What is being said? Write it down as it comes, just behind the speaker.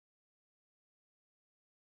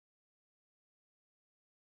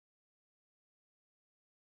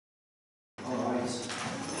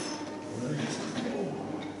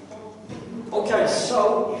Okay,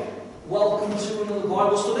 so welcome to another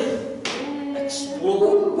Bible study.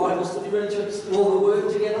 Explore Bible study, ready to explore the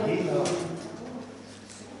Word together?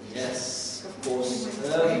 Yes, of course.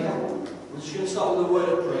 We're just going to start with a word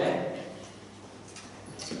of prayer.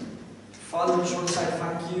 Father, we just want to say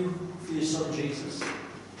thank you for your Son Jesus.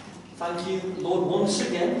 Thank you, Lord, once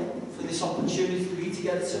again for this opportunity to be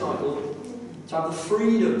together tonight, Lord, to have the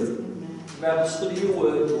freedom to be able to study your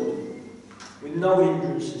Word, Lord, with no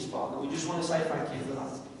hindrances, Father. We just want to say thank you for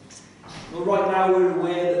that. Lord, right now we're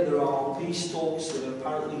aware that there are peace talks that are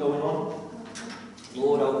apparently going on,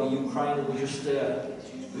 Lord, over Ukraine, and we just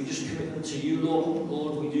commit them to you, Lord.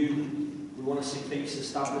 Lord, we want to see peace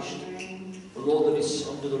established. But Lord, that it's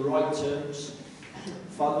under the right terms.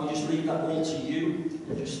 Father, we just leave that all to you,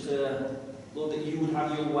 and just, Lord, that you would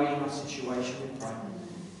have your way in that situation, we pray.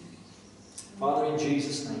 Father, in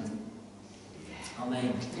Jesus' name.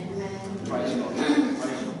 Amen. Amen. Praise God.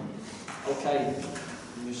 Praise God. Okay.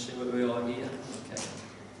 Let me see where we are here. Okay.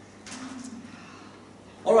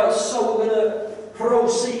 Alright, so we're going to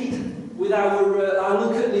proceed with our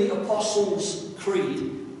look at the Apostles'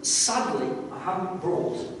 Creed. Sadly, I haven't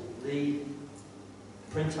brought the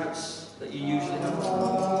printouts that you usually have.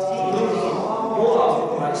 All over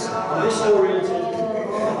the place. I'm disoriented.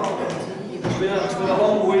 It's been a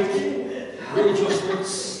long week.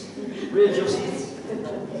 Readjustments. Praise the Lord.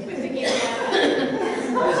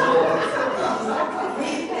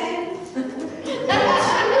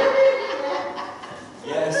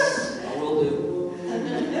 Yes, I will do.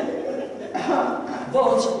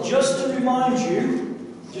 But just to remind you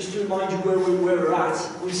where we're at,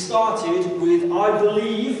 we started with I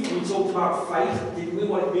believe. We talked about faith, didn't we?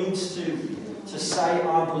 What it means to say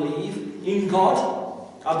I believe in God.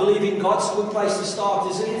 I believe in God's a good place to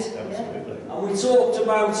start, isn't it? Absolutely. And we talked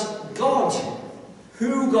about God,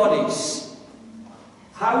 who God is,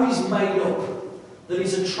 how He's made up, that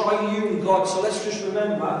He's a triune God. So let's just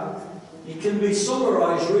remember, it can be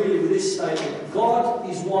summarised really with this statement: God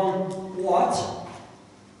is one what,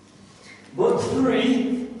 but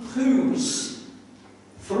three whos.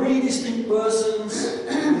 Three distinct persons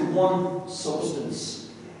with one substance.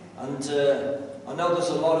 And I know there's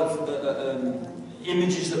a lot of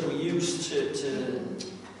images that we use to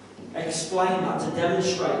explain that, to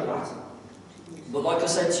demonstrate that. But like I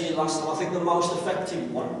said to you last time, I think the most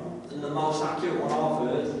effective one and the most accurate one I've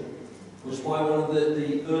heard was by one of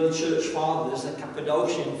the early church fathers, the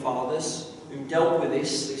Cappadocian fathers, who dealt with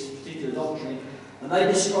this particular doctrine. And they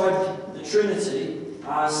described the Trinity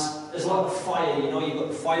as like a fire. You know, you've got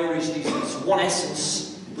the fire is this one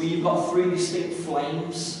essence, but you've got three distinct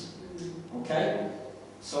flames. Okay?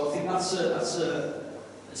 So I think that's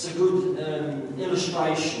a good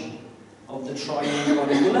illustration of the triune God.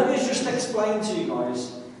 But let me just explain to you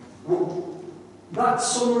guys. That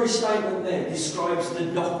summary statement there describes the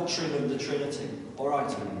doctrine of the Trinity.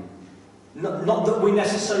 Alright? Not that we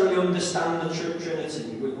necessarily understand the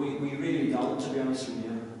Trinity. We really don't, to be honest with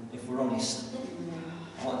you, if we're honest.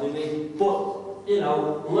 Do we? But, you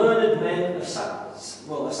know, learned men have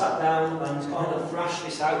sat down and kind of thrashed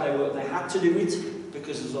this out. They had to do it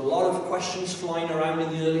because there's a lot of questions flying around in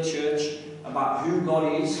the early church about who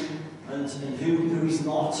God is and who He's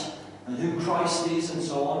not, and who Christ is, and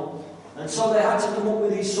so on. And so they had to come up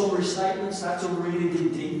with these summary statements. They had to really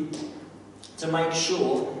dig deep to make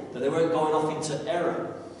sure that they weren't going off into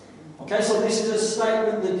error. Okay, so this is a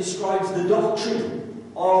statement that describes the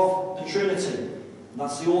doctrine of the Trinity.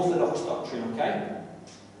 That's the Orthodox doctrine, okay?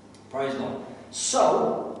 Praise God.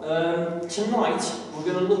 So, tonight we're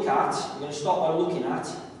going to start by looking at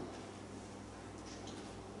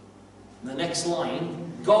the next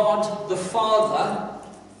line: God the Father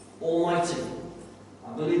Almighty.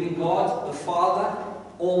 I believe in God the Father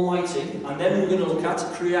Almighty, and then we're going to look at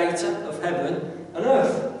Creator of heaven and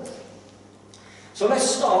earth. So let's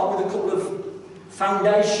start with a couple of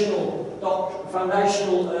foundational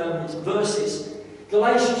verses.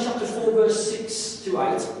 Galatians chapter 4 verse 6 to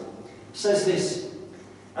 8 says this: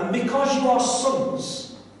 "And because you are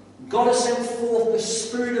sons, God has sent forth the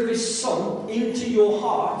Spirit of His Son into your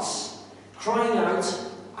hearts, crying out,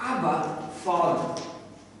 Abba, Father.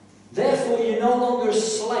 Therefore you're no longer a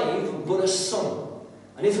slave, but a son.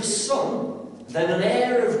 And if a son, then an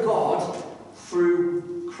heir of God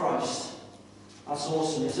through Christ." That's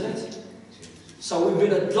awesome, isn't it? So we've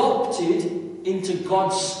been adopted into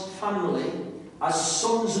God's family as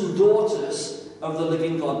sons and daughters of the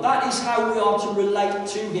living God. That is how we are to relate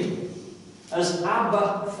to Him, as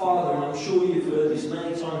Abba, Father. And I'm sure you've heard this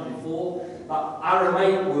many times before. That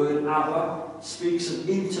Aramaic word, Abba, speaks of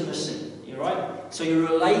intimacy. You're right? So you're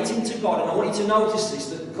relating to God. And I want you to notice this,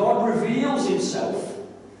 that God reveals himself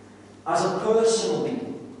as a personal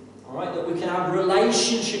being. Alright? That we can have a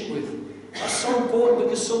relationship with. That's so important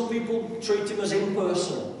because some people treat him as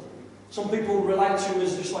impersonal. Some people relate to him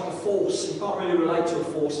as just like a force. You can't really relate to a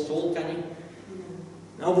force at all, can you?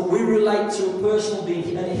 No, but we relate to a personal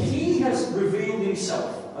being. And he has revealed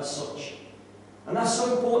himself as such. And that's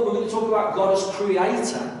so important. We're going to talk about God as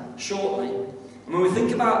creator shortly. And when we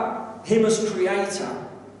think about him as creator,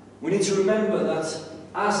 we need to remember that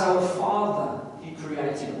as our Father, he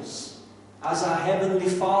created us. As our Heavenly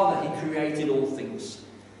Father, he created all things.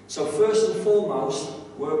 So first and foremost,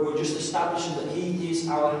 we're just establishing that he is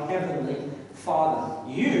our Heavenly Father.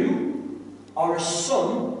 You are a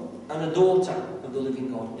son and a daughter of the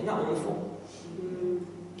living God. Isn't that wonderful?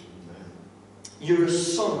 You're a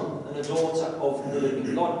son and a daughter of the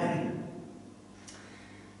living God.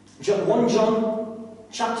 1 John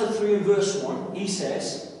chapter 3 and verse 1, he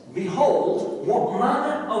says, "Behold, what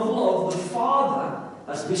manner of love the Father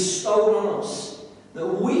has bestowed on us,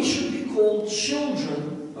 that we should be called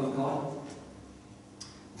children of God.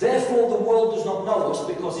 Therefore the world does not know us,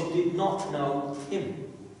 because it did not know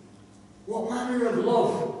him." What manner of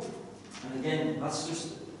love? And again, that's just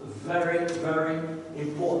a very, very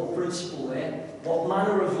important principle there. What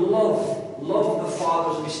manner of love the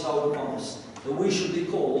Father has bestowed upon us, that we should be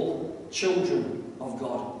called children of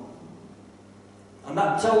God. And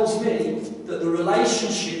that tells me that the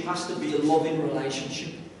relationship has to be a loving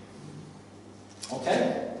relationship.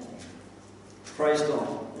 Okay? Praise God.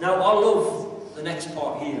 Now, I love the next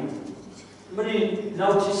part here. Anybody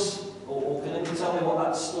notice, or can anyone tell me what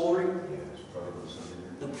that story?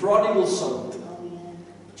 The prodigal son.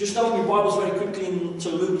 Just open your Bibles very quickly to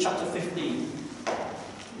Luke chapter 15.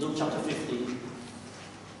 Luke chapter 15.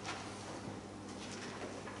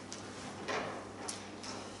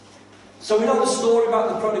 So we know the story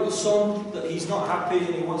about the prodigal son, that he's not happy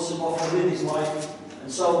and he wants to go off and live his life.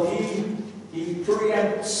 And so he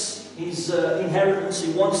preempts his inheritance.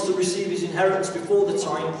 He wants to receive his inheritance before the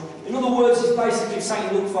time. In other words, he's basically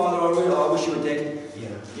saying, "Look, Father, I wish you were dead. Yeah.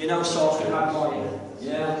 You know, so I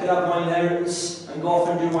could have my inheritance and go off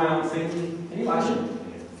and do my own thing." Can you imagine?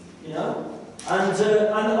 You know?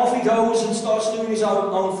 And off he goes and starts doing his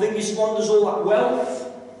own thing. He squanders all that wealth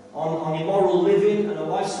on immoral living and a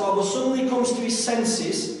lifestyle. But suddenly he comes to his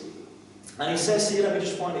senses, and he says here, let me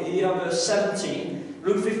just find it here, verse 17,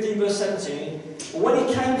 Luke 15 verse 17, "But when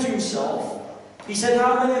he came to himself, he said,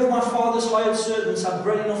 How many of my father's hired servants have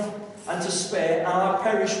bread enough and to spare, and I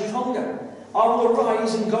perish with hunger? I will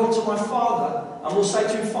arise and go to my father, and will say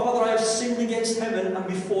to him, Father, I have sinned against heaven and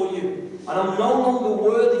before you, and I'm no longer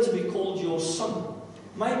worthy to be called your son.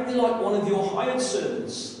 Make me like one of your hired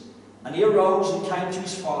servants. And he arose and came to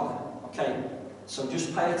his father." Okay, so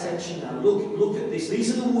just pay attention now. Look at this.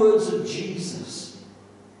 These are the words of Jesus.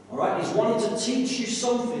 Alright, he's wanting to teach you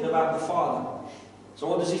something about the Father. So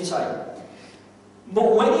what does he say?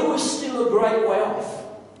 "But when he was still a great way off,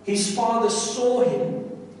 his father saw him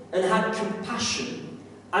and had compassion,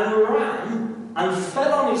 and ran and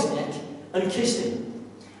fell on his neck and kissed him.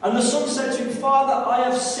 And the son said to him, Father, I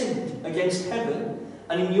have sinned against heaven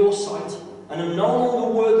and in your sight, and am no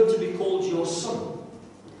longer worthy to be called your son.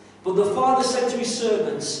 But the father said to his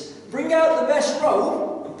servants, Bring out the best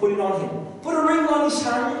robe and put it on him. Put a ring on his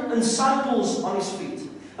hand and sandals on his feet.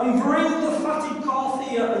 And bring the fatted calf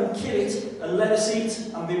here and kill it, and let us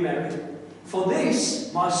eat and be merry. For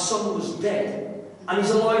this my son was dead, and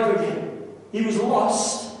is alive again. He was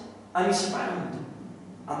lost, and is found.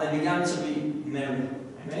 And they began to be merry."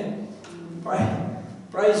 Amen?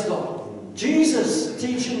 Praise God. Jesus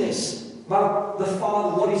teaching this about the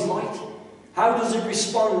Father, what he's like. How does he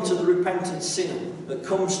respond to the repentant sinner that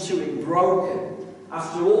comes to him broken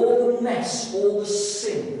after all the mess, all the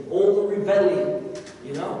sin, all the rebellion?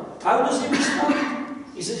 You know, how does he respond?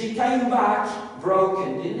 He says he came back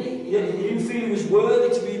broken, didn't he? He didn't feel he was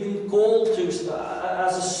worthy to be even called to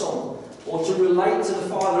as a son, or to relate to the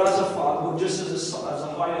Father as a father, but just as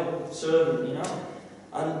a hired servant, you know.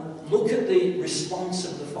 And look at the response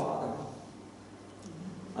of the Father.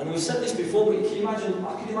 And we said this before, but I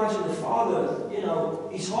can imagine the Father, you know,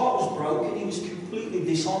 his heart was broken. He was completely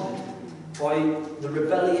dishonoured by the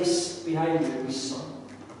rebellious behaviour of his son.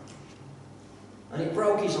 And it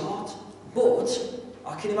broke his heart. But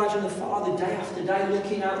I can imagine the Father day after day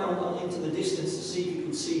looking out into the distance to see if he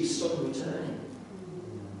could see his son returning.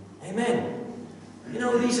 Amen. You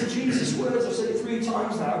know, these are Jesus' words. I've said it 3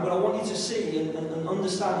 times now, but I want you to see and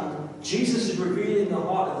understand. Jesus is revealing the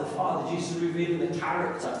heart of the Father. Jesus is revealing the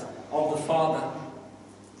character of the Father.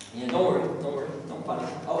 Yeah, don't worry, don't panic.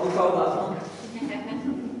 I'll look over that one.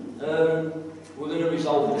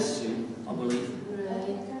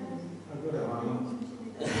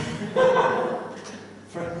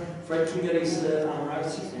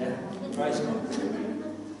 Amorati. Yeah, praise God.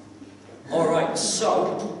 Alright,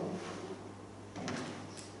 so,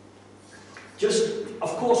 of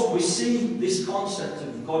course, we see this concept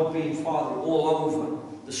of God being Father all over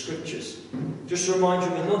the Scriptures. Just to remind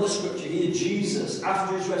you of another Scripture here, Jesus,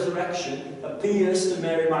 after his resurrection, appears to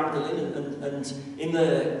Mary Magdalene and in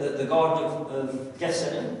the Garden of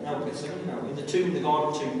Gethsemane, in the tomb, the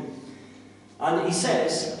Garden tomb. And he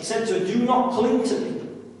said to her, "Do not cling to me,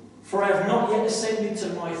 for I have not yet ascended to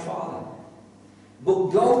my Father. But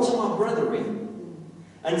go to my brethren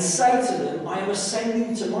and say to them, I am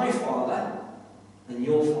ascending to my Father and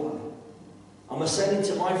your Father. I'm ascending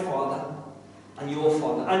to my Father and your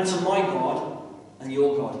Father, and to my God and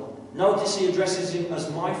your God." Notice he addresses him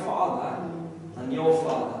as my Father and your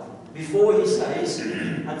Father. Before he says,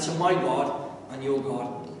 and to my God and your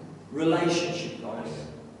God. Relationship, guys.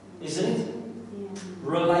 Isn't it?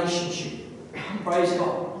 Relationship. Praise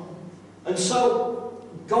God. And so,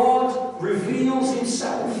 God reveals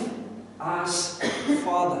himself as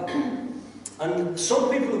Father. And some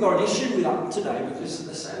people have got an issue with that today because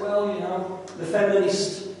they say, well, you know, the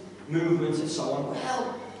feminist movement and so on.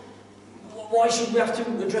 Well, why should we have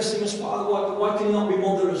to address him as Father? Why can he not be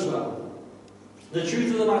Mother as well? The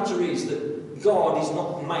truth of the matter is that God is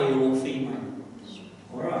not male or female.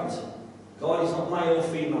 Alright? God is not male or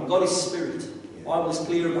female. God is Spirit. The Bible is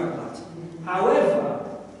clear about that. However,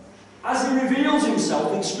 as he reveals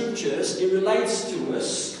himself in Scriptures, he relates to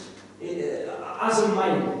us as a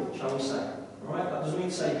male, shall we say. Alright? That doesn't mean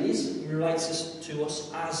to say he is. He relates to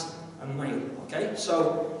us as a male. Okay?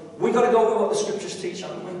 So, we've got to go with what the Scriptures teach,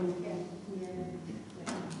 haven't we?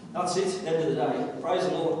 That's it, at the end of the day. Praise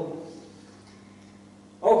the Lord.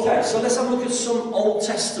 Okay, so let's have a look at some Old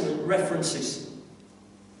Testament references.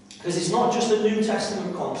 Because it's not just a New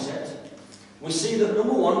Testament concept. We see that,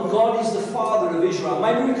 number one, God is the Father of Israel.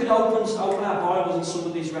 Maybe we could open our Bibles and some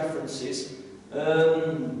of these references.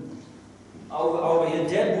 Over here,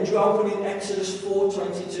 Deb, would you open in Exodus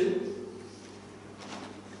 4:22?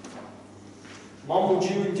 Mom, would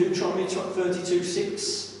you in Deuteronomy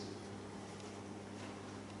 32:6?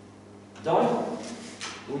 Di,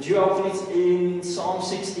 would you open it in Psalm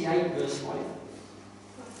 68, verse 5?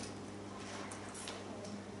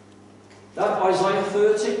 That Isaiah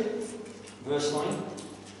 30, verse 9.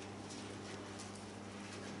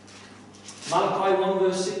 Malachi 1,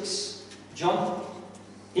 verse 6. John.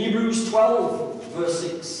 Hebrews 12, verse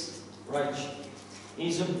 6. Right.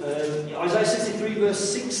 Isaiah 63, verse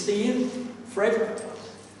 16. Fred.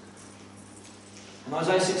 And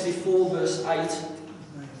Isaiah 64, verse 8.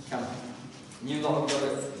 Come. You lot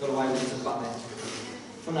got away with it back then.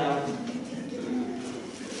 For now.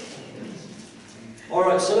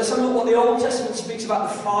 Alright, so let's have a look what the Old Testament speaks about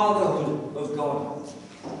the fatherhood of God.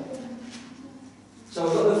 So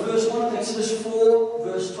we've got the first one, Exodus 4,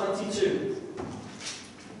 verse 22.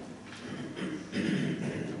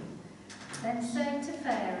 Then say to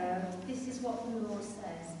Pharaoh, this is what the Lord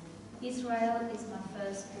says, Israel is my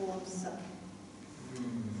firstborn son.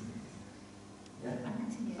 Yeah,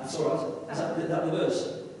 that's alright. Is that the verse?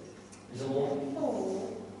 Is it one?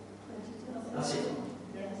 4. That's it.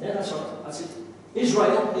 Yes. Yeah, that's right. That's it.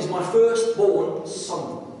 Israel is my firstborn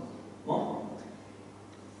son. What?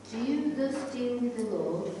 Do you thus deal with the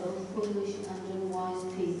Lord, O foolish and unwise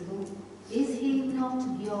people? Is he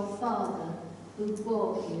not your father who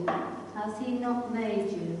bought you? Has he not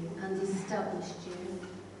made you and established you?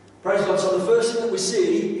 Praise God. So the first thing that we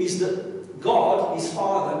see is that God is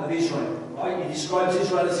Father of Israel. Right? He describes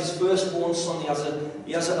Israel as his firstborn son.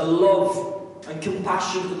 He has a love and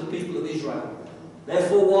compassion for the people of Israel.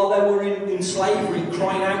 Therefore, while they were in slavery,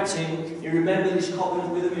 crying out to him, he remembered his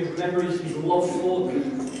covenant with them, he remembered his love for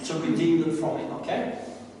them to redeem them from it. Okay?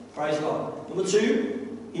 Praise God. Number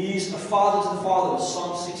 2, he is a father to the fatherless.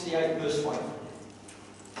 Psalm 68, verse 5.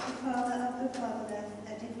 The father of the fatherless, a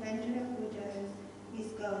defender of widows,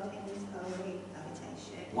 is God in his holy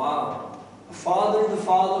habitation. Wow. A father of the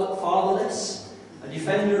fatherless, a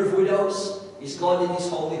defender of widows, is God in his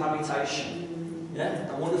holy habitation. Yeah? Isn't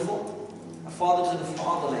that wonderful? A father to the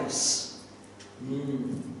fatherless.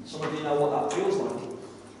 Some of you know what that feels like.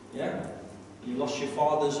 Yeah? You lost your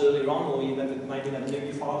fathers earlier on, or you maybe never knew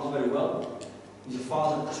your fathers very well. He's a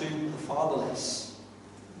father to the fatherless.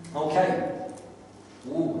 Okay.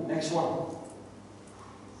 Ooh, next one.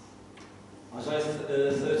 Isaiah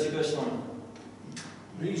 30, verse 9.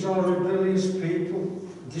 These are rebellious people,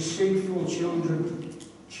 deceitful children,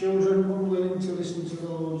 children unwilling to listen to the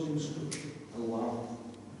Lord's instruction. Oh, wow.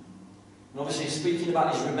 And obviously he's speaking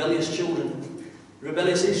about his rebellious children,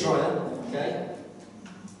 rebellious Israel, okay,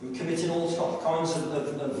 who are committing all kinds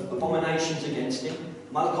of abominations against him.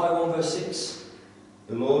 Malachi 1 verse 6.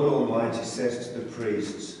 The Lord Almighty says to the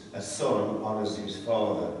priests, a son honours his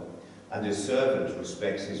father, and a servant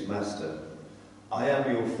respects his master. I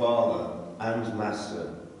am your father and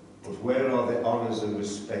master, but where are the honours and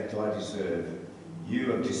respect I deserve?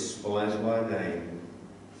 You have despised my name.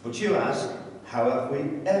 But you ask, how have we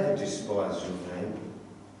ever despised your name?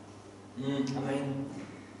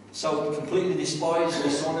 So completely despised,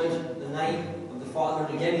 dishonoured the name of the Father.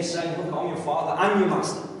 And again he's saying, look, I'm your Father and your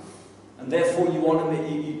Master. And therefore you honour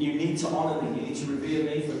me, you need to honour me, you need to revere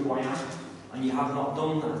me for who I am. And you have not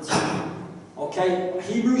done that. Okay,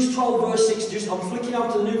 Hebrews 12 verse 6, I'm flicking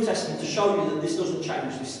out to the New Testament to show you that this doesn't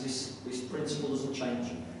change, this principle doesn't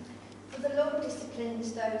change. For the Lord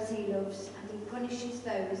disciplines those he loves, and he punishes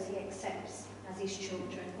those he accepts as his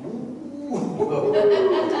children.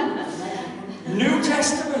 New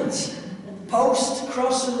Testament,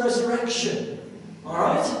 post-cross and resurrection.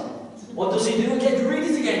 Alright? What does he do again? Read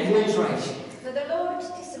it again, please, Rach. For the Lord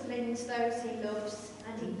disciplines those he loves,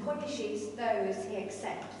 and he punishes those he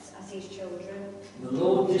accepts as his children. The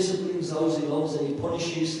Lord disciplines those he loves, and he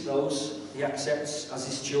punishes those he accepts as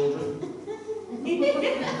his children.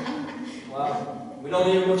 Wow. We don't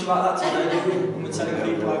hear much about that today, do we? When we're telling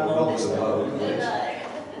people how Moses.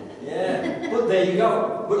 Yeah, but there you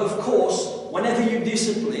go. But of course, whenever you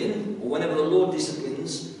discipline, or whenever the Lord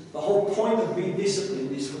disciplines, the whole point of being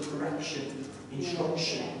disciplined is for correction,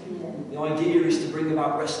 instruction. The idea is to bring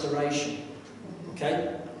about restoration.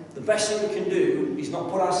 Okay? The best thing we can do is not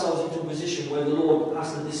put ourselves into a position where the Lord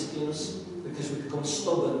has to discipline us because we become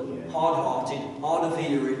stubborn, hard-hearted, hard of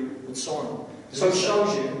hearing, and so on. So it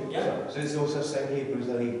shows you, yeah? So it's also saying Hebrews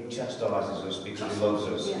that he chastises us because he loves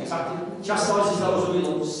us. Exactly. Chastises those who he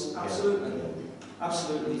loves. Absolutely.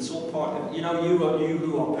 Absolutely. It's all part of it. You know, you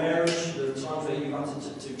who are parents, there are times where you've had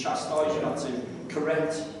to chastise, you've had to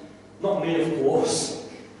correct. Not me, of course.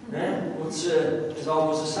 Yeah? But because I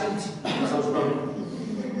was a saint as I was growing up.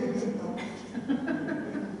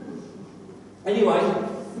 Anyway,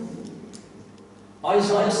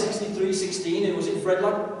 Isaiah 63:16, was it Fred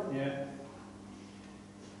lad? Yeah.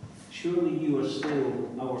 Surely you are still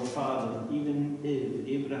our father, even if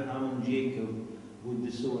Abraham and Jacob would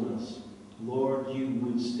disown us. Lord, you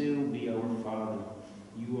would still be our father.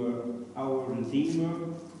 You are our Redeemer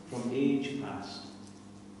from age past.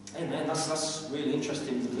 Amen. That's really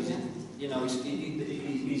interesting because he's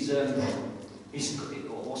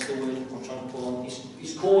what's the word I'm trying to pull on?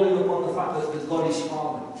 He's calling upon the fact that God is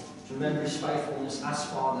Father, to remember His faithfulness as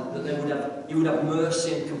Father, that He would have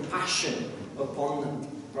mercy and compassion upon them.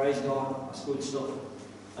 Praise God. That's good stuff.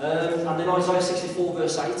 And then Isaiah 64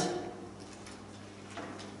 verse 8.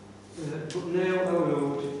 But now, O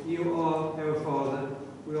Lord, you are our Father,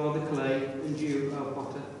 we are the clay, and you are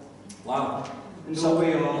potter. Wow. And all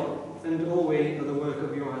we are the work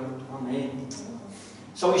of your hand. Amen.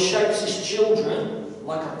 So He shapes His children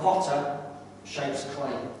like a potter shapes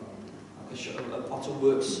clay. Like a potter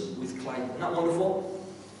works with clay. Isn't that wonderful?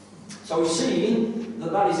 So we've seen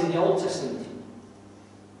that is in the Old Testament.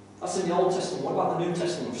 That's in the Old Testament. What about the New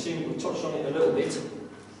Testament? We've touched on it a little bit.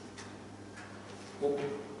 Well,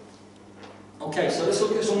 okay, so let's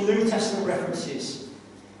look at some New Testament references.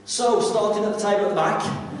 So, starting at the table at the back.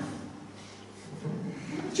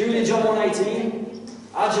 Julie, John 1:18.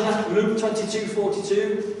 Ajana, Luke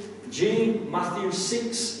 22:42. Jean, Matthew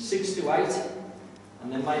 6:6-8.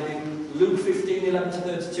 And then maybe Luke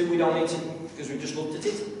 15:11-32. We don't need to, because we've just looked at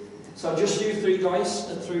it. So just you three guys,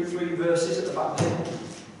 three verses at the back there.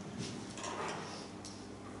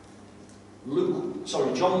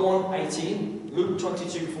 John 1:18, Luke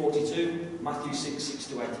 22:42, Matthew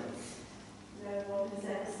 6:6-8. No one has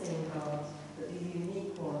ever seen God, but the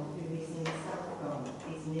unique one who is in God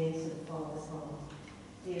is near to the Father's heart.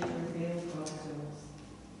 He has revealed God to us.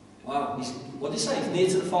 Wow, what did he say? He's near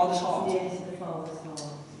to the Father's heart? Near to the Father's heart.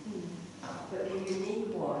 But the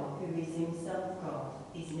unique one who is himself God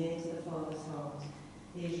is near to the Father's heart.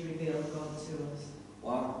 He has revealed God to us.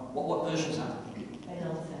 Wow, what version is that?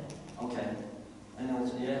 NLT. Okay.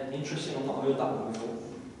 NLT, yeah, interesting. I've not heard that one before.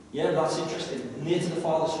 Yeah, that's interesting. Near to the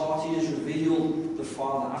Father's heart, He has revealed the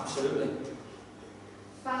Father, absolutely.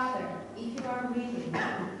 Father, if you are willing,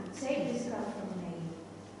 take this cup from me.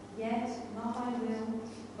 Yet not my will,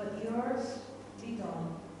 but yours be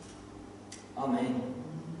done. Amen.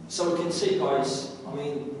 So we can see, guys, I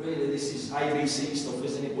mean, really this is ABC stuff,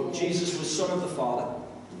 isn't it? But Jesus was Son of the Father,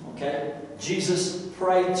 okay? Jesus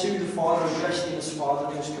prayed to the Father, addressed Him as Father,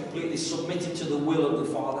 and He was completely submitted to the will of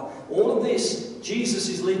the Father. All of this, Jesus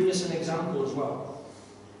is leaving us an example as well.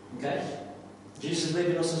 Okay? Jesus is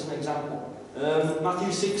leaving us as an example.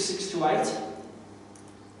 Matthew 6:6-8.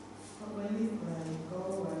 But when we pray, go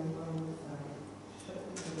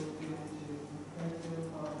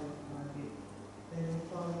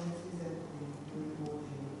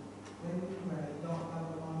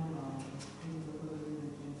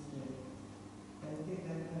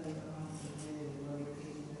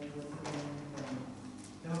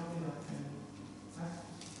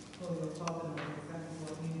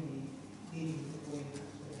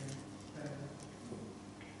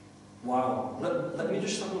Wow. Let me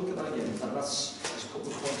just have a look at that again. That's a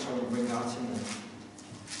couple of points I want to bring out in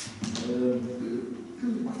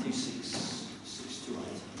there. Matthew 6 to 8.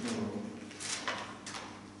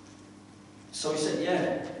 So he said,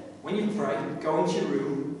 yeah, when you pray, go into your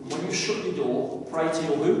room, and when you shut your door, pray to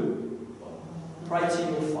your who? Pray to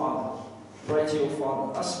your Father. Pray to your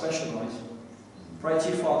Father. That's special, guys. Pray to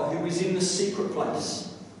your Father who is in the secret place.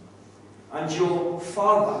 And your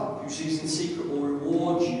Father who sees in secret will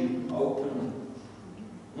reward you openly.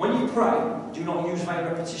 When you pray, do not use vain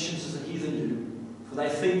repetitions as the heathen do, for they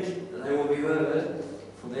think that they will be heard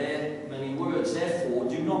for their many words. Therefore,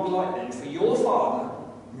 do not be like them, for your Father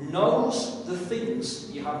knows the things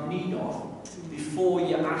you have need of before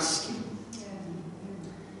you ask Him.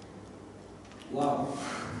 Wow.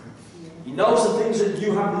 He knows the things that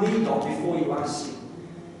you have need of before you ask Him.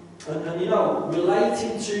 And you know,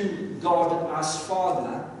 relating to God as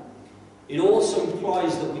Father, it also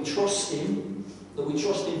implies that we trust Him,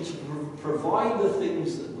 to provide the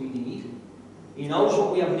things that we need. He knows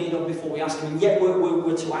what we have need of before we ask Him, and yet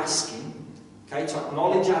we're to ask Him, okay, to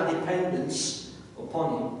acknowledge our dependence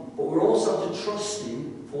upon Him, but we're also to trust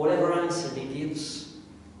Him for whatever answer He gives.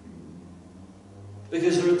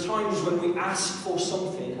 Because there are times when we ask for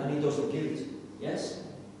something and He doesn't give it. Yes?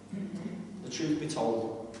 The truth be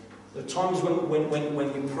told. There are times when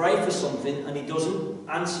we pray for something and He doesn't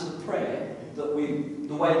answer the prayer the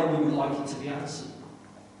way that we would like it to be answered.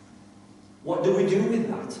 What do we do with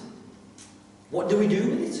that? What do we do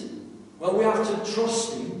with it? Well, we have to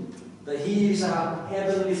trust Him that He is our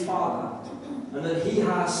Heavenly Father and that He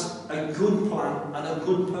has a good plan and a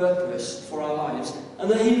good purpose for our lives and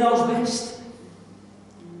that He knows best.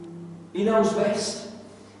 He knows best.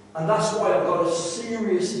 And that's why I've got a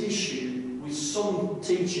serious issue with some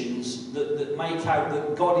teachings that make out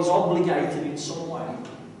that God is obligated in some way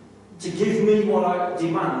to give me what I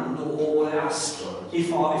demand or what I ask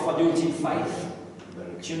if I do it in faith.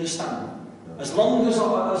 Do you understand? As long as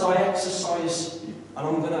I exercise, and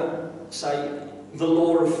I'm going to say, the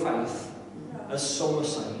law of faith, as some are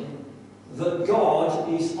saying, that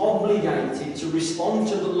God is obligated to respond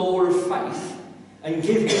to the law of faith and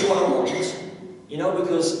give me what I want, you know,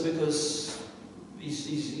 because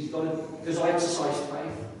he's got to, because I exercise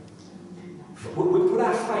faith. We put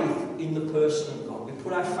our faith in the person of God. We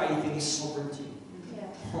put our faith in His sovereignty. Yeah.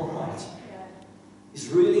 All right. Yeah. It's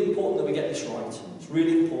really important that we get this right. It's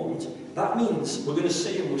really important. That means we're going to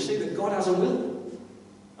see, and we'll see that God has a will.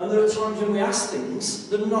 And there are times when we ask things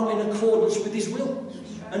that are not in accordance with His will.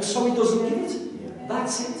 And so He doesn't give it.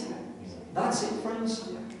 That's it. That's it, friends.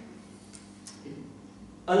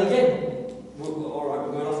 And again, all right,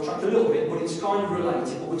 we're going off track a little bit, but it's kind of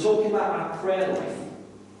related. But we're talking about our prayer life.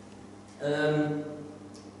 And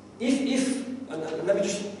let me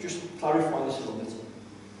just clarify this a little bit.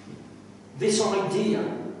 This idea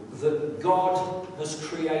that God has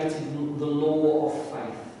created the law of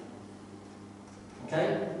faith,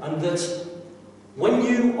 okay, and that when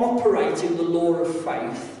you operate in the law of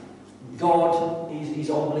faith, God is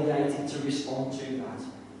obligated to respond to that.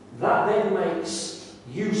 That then makes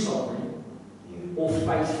you sovereign, or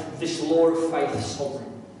faith, this law of faith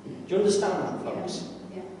sovereign. Do you understand that, folks?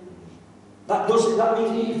 Yeah. That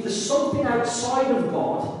means if there's something outside of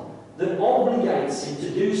God that obligates Him to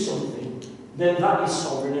do something, then that is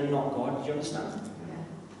sovereign and not God. Do you understand? Yeah.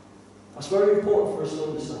 That's very important for us to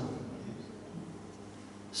understand.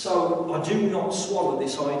 So I do not swallow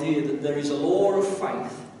this idea that there is a law of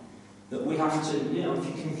faith that we have to, you know, if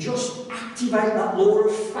you can just activate that law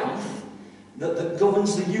of faith that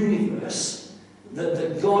governs the universe,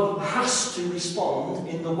 that God has to respond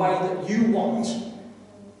in the way that you want,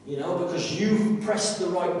 you know, because you've pressed the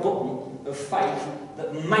right button of faith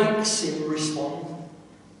that makes Him respond.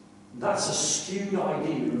 That's a skewed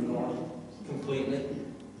idea of God, completely.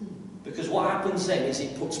 Because what happens then is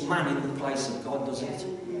it puts man in the place of God, doesn't it?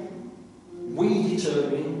 We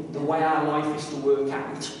determine the way our life is to work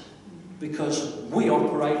out because we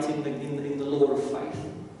operate in the law of faith.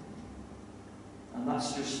 And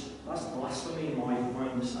that's blasphemy in my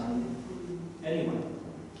understanding. Anyway.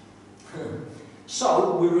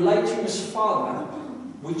 So, we relate to Him as Father.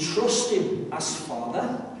 We trust Him as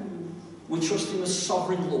Father. We trust Him as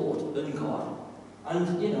Sovereign Lord and God.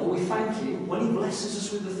 And, you know, we thank Him when He blesses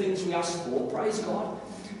us with the things we ask for. Praise God.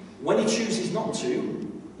 When He chooses not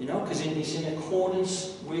to, you know, because it's in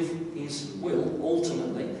accordance with His will,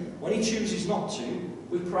 ultimately. When He chooses not to,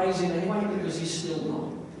 we praise Him anyway because He's still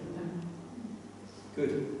God.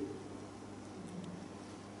 Good.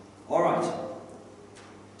 All right.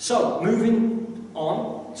 So, moving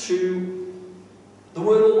on to the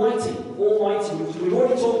word Almighty. Almighty. We've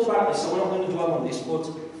already talked about this, so we're not going to dwell on this, but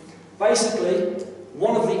Basically,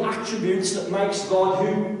 one of the attributes that makes God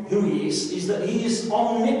who He is that He is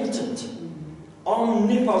omnipotent.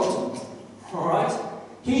 Omnipotent. Alright?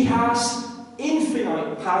 He has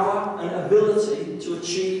infinite power and ability to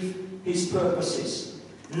achieve His purposes.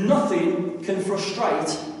 Nothing can frustrate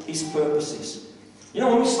His purposes. You know,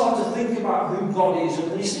 when we start to think about who God is,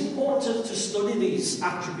 and it's important to study these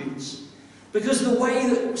attributes, because the way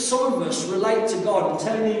that some of us relate to God and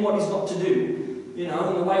telling Him what He's got to do, you know,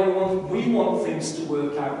 and the way we want things to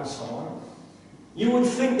work out and so on, you would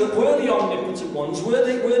think that we're the omnipotent ones, we're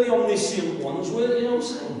the omniscient ones, you know what I'm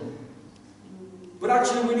saying? But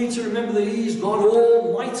actually we need to remember that He is God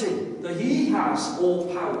Almighty, that He has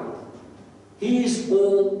all power. He is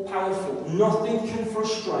all powerful. Nothing can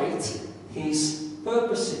frustrate His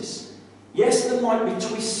purposes. Yes, there might be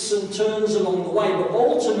twists and turns along the way, but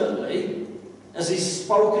ultimately, as He's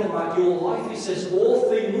spoken about your life, He says all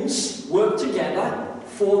things work together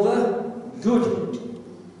for the good.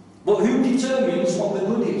 But who determines what the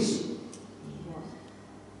good is?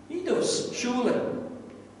 He does, surely.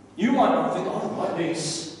 You might not think, oh, I like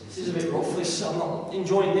this is a bit rough, I'm not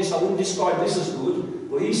enjoying this, I wouldn't describe this as good.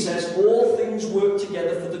 But He says all things work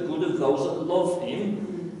together for the good of those that love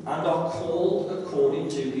Him and are called according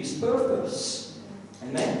to His purpose.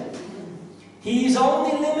 Amen. He is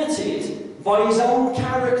only limited by His own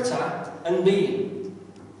character and being.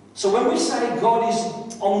 So when we say God is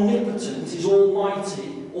omnipotent, is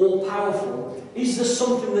almighty, all-powerful, is there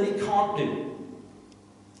something that He can't do?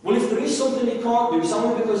 Well, if there is something He can't do, it's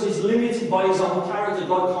only because He's limited by His own character.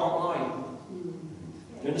 God can't lie.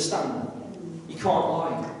 You understand? He can't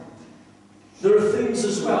lie. There are things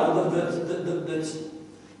as well that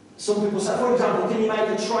some people say, for example, can you make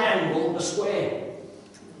a triangle a square?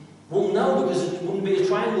 Well, no, because it wouldn't be a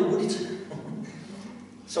triangle, would it?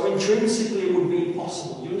 So intrinsically it would be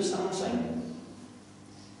impossible. You understand what I'm saying?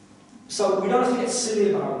 So we don't have to get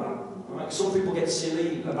silly about that. Right? Some people get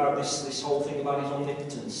silly about this whole thing about His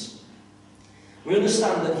omnipotence. We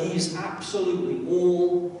understand that He is absolutely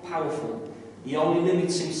all-powerful. He only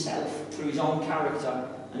limits Himself through His own character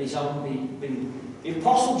and His own being. The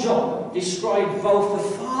Apostle John described both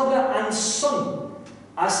the Father and Son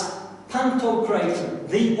as Pantocrator,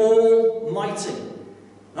 the Almighty.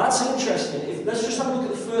 That's interesting. Let's just have a look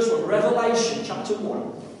at the first one, Revelation chapter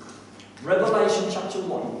 1. Revelation chapter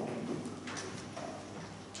 1.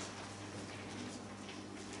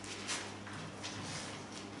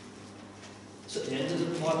 It's at the end of the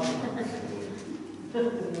Bible.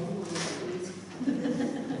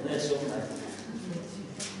 There's something.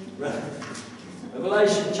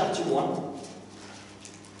 Revelation chapter 1,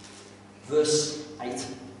 verse 8.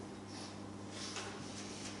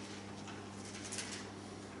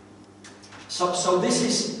 So this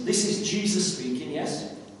is Jesus speaking,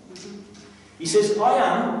 yes? He says, I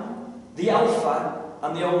am the Alpha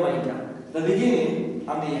and the Omega, the beginning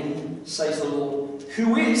and the end, says the Lord,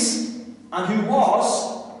 who is and who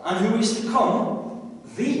was and who is to come,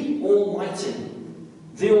 the Almighty.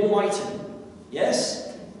 The Almighty.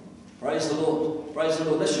 Yes? Praise the Lord. Praise the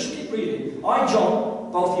Lord. Let's just keep reading. I,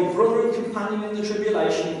 John, both your brother and companion in the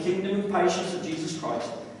tribulation and kingdom and patience of Jesus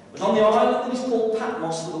Christ, was on the island that is called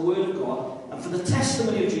Patmos for the word of God and for the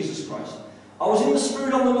testimony of Jesus Christ. I was in the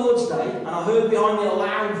Spirit on the Lord's day, and I heard behind me a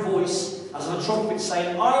loud voice as of a trumpet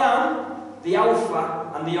saying, I am the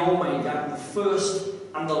Alpha and the Omega, the first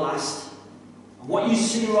and the last. And what you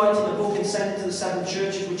see write in the book and send it to the 7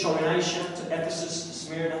 churches which are in Asia, to Ephesus, to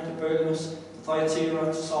Smyrna, to Pergamos, to Thyatira,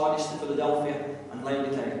 to Sardis, to Philadelphia, and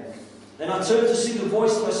Laodicea. Then I turned to see the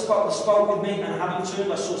voice that spoke with me, and having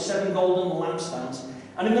turned I saw 7 golden lampstands.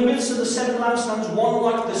 And in the midst of the 7 lampstands, one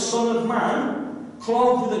like the Son of Man,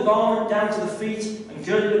 clothed with a garment down to the feet, and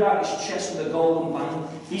girded about his chest with a golden band.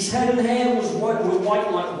 His head and hair were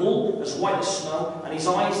white like wool, as white as snow, and his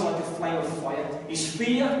eyes like a flame of fire. His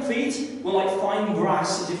feet were like fine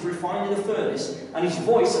brass, as if refined in a furnace, and his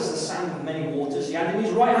voice as the sound of many waters. He had in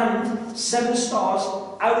his right hand 7 stars,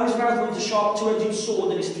 out of his mouth went a sharp 2-edged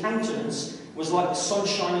sword, and his countenance was like the sun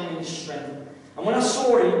shining in his strength. And when I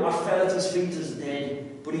saw him, I fell at his feet as dead.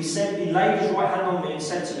 But he laid his right hand on me and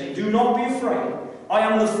said to me, do not be afraid. I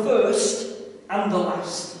am the first and the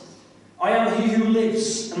last. I am he who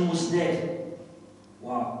lives and was dead.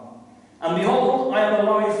 Wow. And behold, I am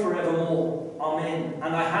alive forevermore. Amen.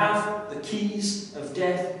 And I have the keys of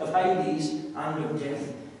death, of Hades, and of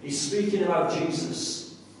death. He's speaking about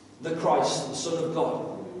Jesus, the Christ, the Son of God,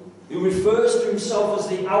 who refers to himself as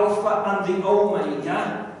the Alpha and the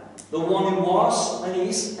Omega, the one who was and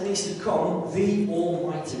is to come, the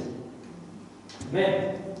Almighty.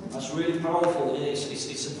 Amen. That's really powerful.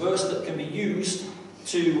 It's a verse that can be used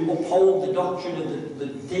to uphold the doctrine of the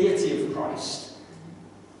deity of Christ.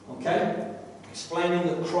 Okay? Explaining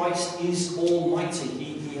that Christ is almighty.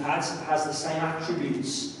 He has the same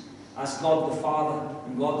attributes as God the Father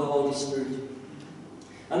and God the Holy Spirit.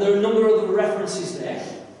 And there are a number of other references there.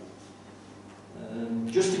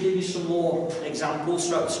 Just to give you some more examples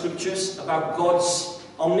throughout the scriptures about God's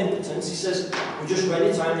omnipotence. He says, we just read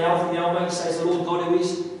it, I am the Alpha and the Omega, says the Lord God who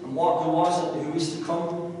is, and what, who was, and who is to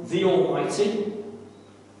come, the Almighty.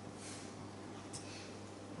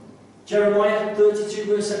 Jeremiah 32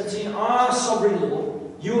 verse 17, Our sovereign Lord,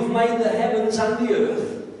 you have made the heavens and the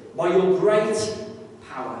earth by your great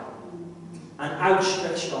power and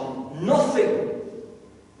outstretched arm. Nothing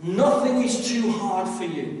is too hard for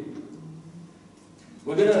you.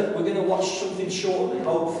 We're gonna watch something shortly,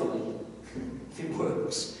 hopefully, if it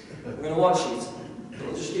works. We're going to watch it.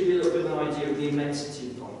 It'll just give you a little bit of an idea of the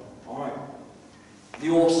immensity of God. Alright? The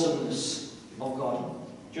awesomeness of God.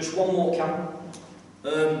 Just one more, Cam.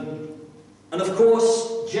 And of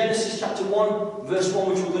course, Genesis chapter 1, verse 1,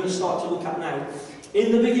 which we're going to start to look at now.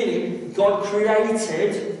 In the beginning, God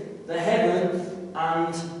created the heaven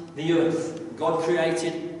and the earth. God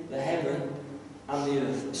created the heaven and the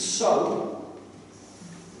earth. So,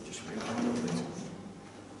 just bring it down a little bit.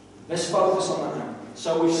 Let's focus on that now.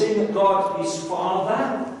 So we've seen that God is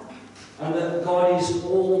Father and that God is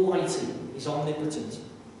Almighty. He's omnipotent.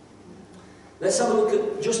 Let's have a look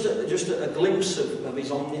at just a glimpse of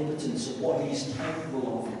His omnipotence, of what He's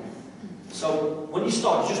capable of. So when you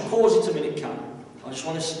start, just pause it a minute, Cam. I just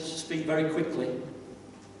want to speak very quickly.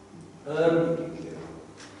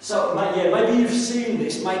 So maybe you've seen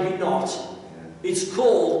this, maybe not. It's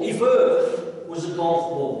called If Earth Was a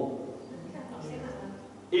Golf Ball.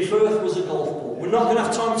 If Earth Was a Golf Ball. We're not going to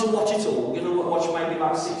have time to watch it all. We're going to watch maybe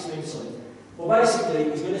about 6 minutes of it. Well, basically,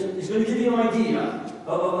 he's going to give you an idea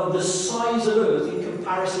of the size of Earth in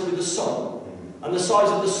comparison with the Sun, and the size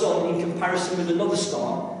of the Sun in comparison with another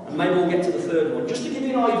star, and maybe we'll get to the third one, just to give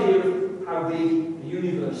you an idea of how big the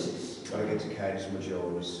universe is. Got to get to Canis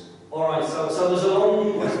Majoris. Alright, so there's a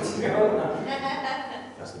long way to go now.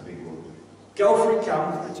 That's the big one. Go for it,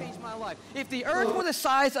 Cam. That changed my life. If the Earth were the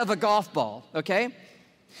size of a golf ball, okay,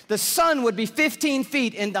 the Sun would be 15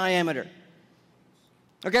 feet in diameter.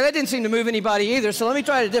 Okay, that didn't seem to move anybody either, so let me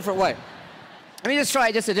try it a different way. Let me just try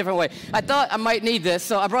it just a different way. I thought I might need this,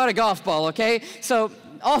 so I brought a golf ball, okay? So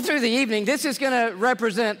all through the evening, this is going to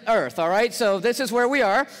represent Earth, all right? So this is where we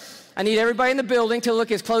are. I need everybody in the building to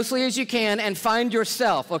look as closely as you can and find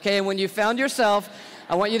yourself, okay? And when you found yourself,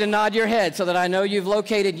 I want you to nod your head so that I know you've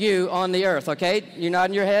located you on the Earth, okay? You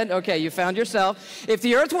nodding your head? Okay, you found yourself. If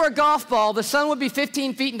the Earth were a golf ball, the Sun would be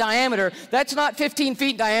 15 feet in diameter. That's not 15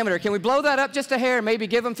 feet in diameter. Can we blow that up just a hair, maybe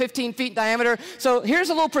give them 15 feet in diameter? So here's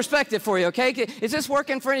a little perspective for you, okay? Is this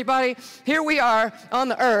working for anybody? Here we are on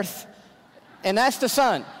the Earth, and that's the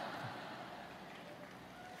Sun.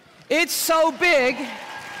 It's so big,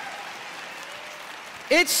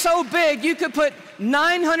 you could put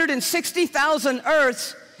 960,000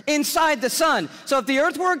 Earths inside the Sun. So if the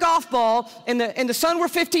Earth were a golf ball and the Sun were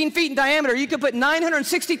 15 feet in diameter, you could put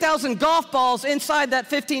 960,000 golf balls inside that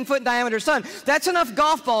 15-foot in diameter Sun. That's enough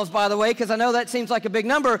golf balls, by the way, because I know that seems like a big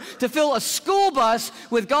number, to fill a school bus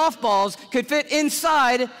with golf balls could fit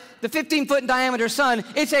inside the 15-foot in diameter Sun.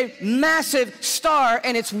 It's a massive star,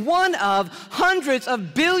 and it's one of hundreds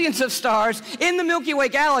of billions of stars in the Milky Way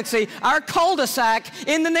galaxy, our cul-de-sac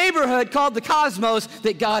in the neighborhood called the cosmos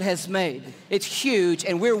that God has made. It's huge,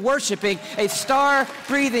 and we're worshiping a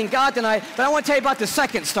star-breathing God tonight. But I want to tell you about the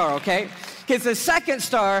second star, okay? Because the second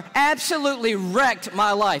star absolutely wrecked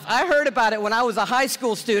my life. I heard about it when I was a high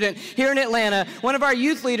school student here in Atlanta. One of our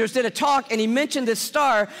youth leaders did a talk, and he mentioned this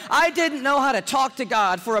star. I didn't know how to talk to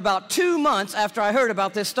God for about 2 months after I heard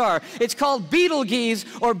about this star. It's called Betelgeuse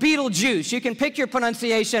or Betelgeuse. You can pick your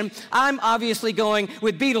pronunciation. I'm obviously going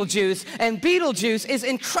with Betelgeuse, and Betelgeuse is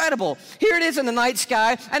incredible. Here it is in the night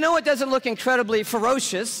sky. I know it doesn't look incredibly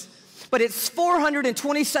ferocious, but it's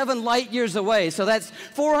 427 light years away. So that's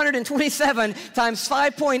 427 times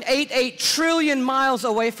 5.88 trillion miles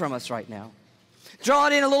away from us right now. Draw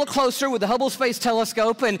it in a little closer with the Hubble Space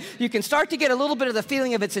Telescope, and you can start to get a little bit of the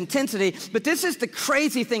feeling of its intensity. But this is the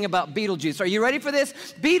crazy thing about Betelgeuse. Are you ready for this?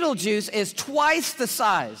 Betelgeuse is twice the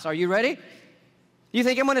size. Are you ready? You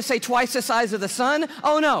think I'm going to say twice the size of the Sun?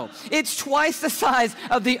 Oh no, it's twice the size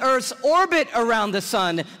of the Earth's orbit around the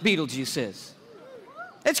Sun, Betelgeuse is.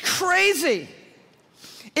 It's crazy.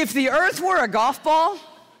 If the Earth were a golf ball,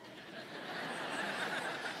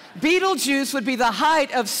 Betelgeuse would be the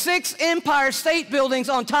height of 6 Empire State Buildings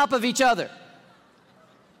on top of each other.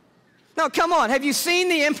 Now, come on, have you seen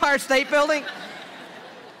the Empire State Building?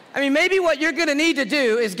 I mean, maybe what you're going to need to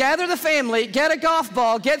do is gather the family, get a golf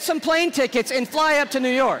ball, get some plane tickets, and fly up to New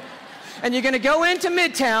York. And you're going to go into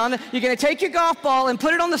Midtown, you're going to take your golf ball and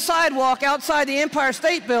put it on the sidewalk outside the Empire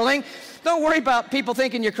State Building. Don't worry about people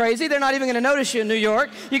thinking you're crazy. They're not even going to notice you in New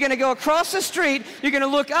York. You're going to go across the street. You're going to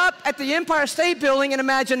look up at the Empire State Building and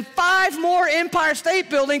imagine 5 more Empire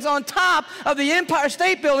State Buildings on top of the Empire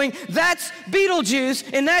State Building. That's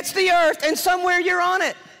Beetlejuice, and that's the earth, and somewhere you're on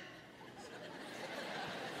it.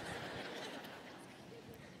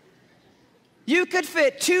 You could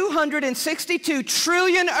fit 262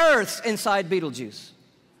 trillion Earths inside Beetlejuice.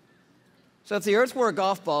 So if the Earth were a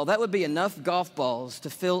golf ball, that would be enough golf balls to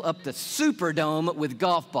fill up the Superdome with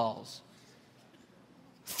golf balls.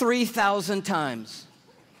 3,000 times.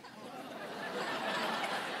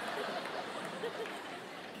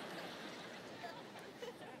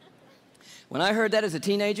 When I heard that as a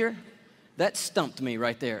teenager, that stumped me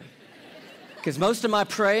right there. Because most of my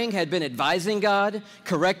praying had been advising God,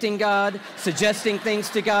 correcting God, suggesting things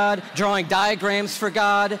to God, drawing diagrams for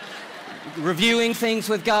God, reviewing things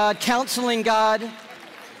with God, counseling God.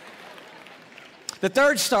 The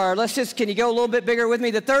third star, can you go a little bit bigger with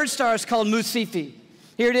me? The third star is called Musifi.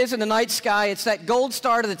 Here it is in the night sky. It's that gold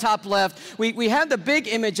star to the top left. We have the big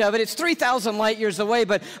image of it. It's 3,000 light years away,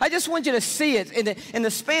 but I just want you to see it in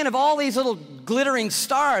the span of all these little glittering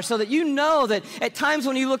stars so that you know that at times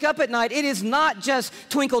when you look up at night, it is not just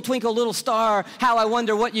twinkle, twinkle, little star, how I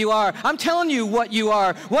wonder what you are. I'm telling you what you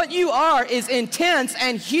are. What you are is intense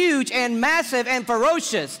and huge and massive and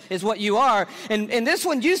ferocious is what you are. And this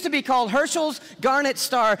one used to be called Herschel's Garnet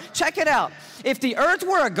Star. Check it out. If the Earth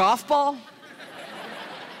were a golf ball,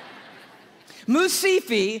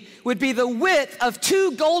 Musifi would be the width of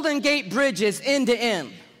 2 Golden Gate bridges end to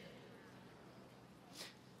end.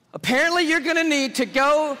 Apparently, you're going to need to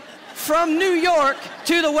go from New York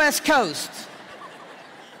to the West Coast.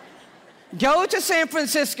 Go to San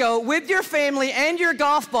Francisco with your family and your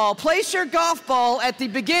golf ball. Place your golf ball at the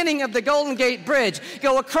beginning of the Golden Gate Bridge.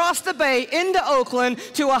 Go across the bay into Oakland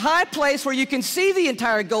to a high place where you can see the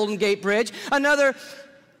entire Golden Gate Bridge. Another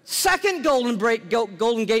second Golden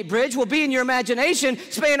Gate Bridge will be in your imagination.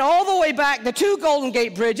 Span all the way back the 2 Golden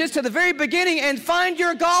Gate Bridges to the very beginning and find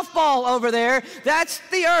your golf ball over there. That's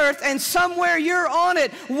the Earth, and somewhere you're on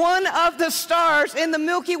it. One of the stars in the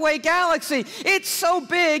Milky Way galaxy. It's so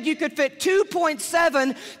big you could fit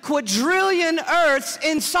 2.7 quadrillion Earths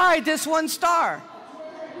inside this one star.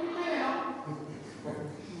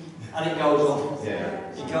 And it goes on.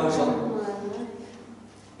 Yeah. It goes on.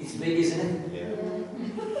 It's big, isn't it? Yeah.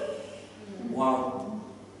 Wow.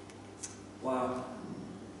 Wow.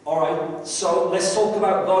 All right, so let's talk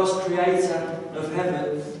about God's creator of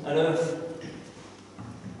heaven and earth.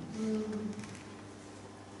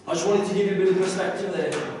 I just wanted to give you a bit of perspective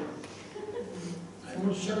there. How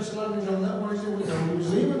much chance landing on that one is it with a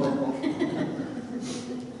museum?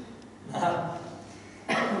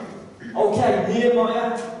 Okay,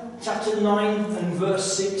 Nehemiah chapter 9 and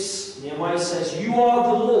verse 6. Nehemiah says, "You are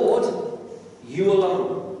the Lord, you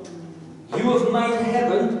alone. You have made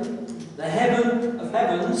heaven, the heaven of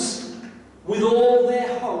heavens, with all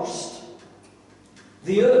their host,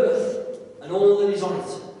 the earth and all that is on it,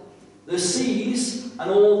 the seas and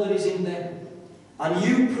all that is in them. And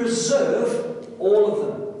you preserve all of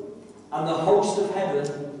them, and the host of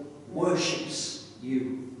heaven worships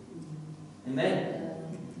you." Amen?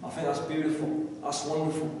 I think that's beautiful. That's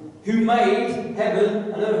wonderful. Who made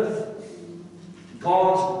heaven and earth?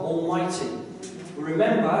 God Almighty.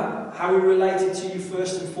 Remember how we related to you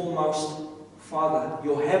first and foremost, Father,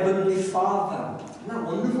 your heavenly Father. Isn't that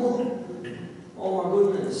wonderful? Oh my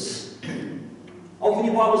goodness. Open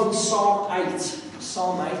your Bibles in Psalm 8.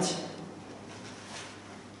 Psalm 8.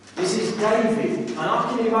 This is David, and I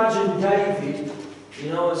can imagine David,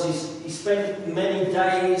 as he spent many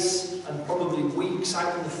days and probably weeks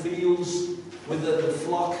out in the fields with the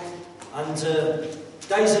flock, and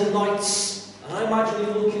days and nights. And I imagine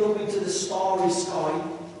him looking up into the starry sky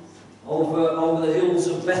over the hills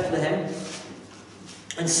of Bethlehem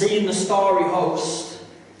and seeing the starry host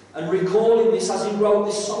and recalling this as he wrote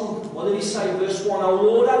this song. What did he say? Verse 1, O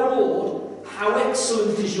Lord, how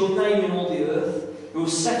excellent is your name in all the earth, who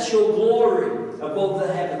has set your glory above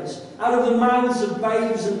the heavens. Out of the mouths of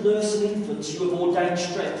babes and nursing infants you have ordained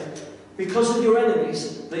strength, because of your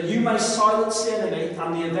enemies, that you may silence the enemy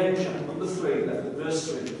and the avenger. Number 3,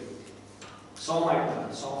 verse 3. Psalm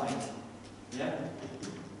 8, Psalm 8. Yeah?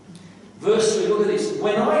 Verse 3, look at this.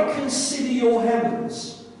 When I consider your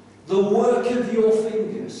heavens, the work of your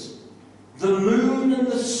fingers, the moon and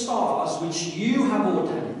the stars which you have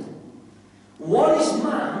ordained, what is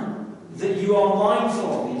man that you are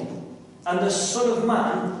mindful of him, and the Son of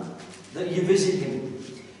Man that you visit him.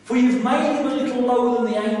 For you've made him a little lower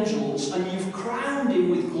than the angels, and you've crowned him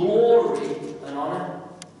with glory and honour.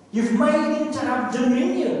 You've made him to have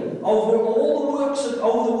dominion over all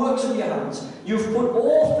the works of your hands. You've put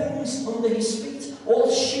all things under his feet,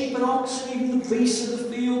 all sheep and oxen, even the beasts of the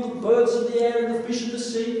field, the birds of the air, and the fish of the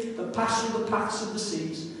sea, that pass through the paths of the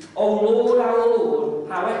seas. O Lord, our Lord,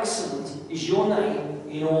 how excellent is your name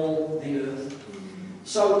in all the earth.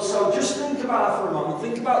 So just think about that for a moment.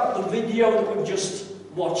 Think about the video that we've just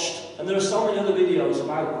watched, and there are so many other videos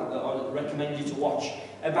about that I recommend you to watch,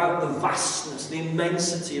 about the vastness, the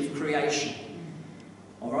immensity of creation.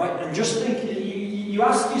 Alright? And just think, you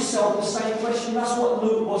ask yourself the same question. That's what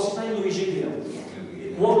Luke was saying, Louis Giglio.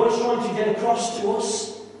 What he's trying to get across to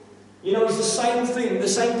us, you know, it's the same thing, the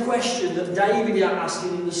same question that David is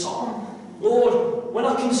asking in the Psalm. Lord, when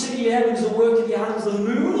I consider your heavens, the work of your hands, the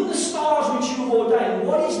moon and the stars which you have ordained,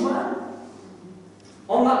 what is man?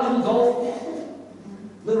 On that little golf ball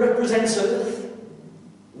that represents earth,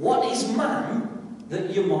 what is man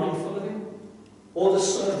that you're mindful of him? Or the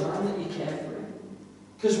Son of Man that you care for him?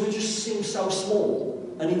 Because we just seem so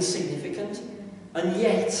small and insignificant. And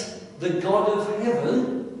yet, the God of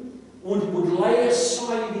heaven would lay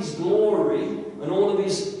aside his glory and all of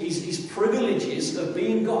his privileges of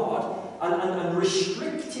being God and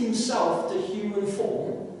restrict himself to human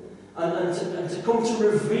form and to come to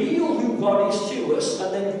reveal who God is to us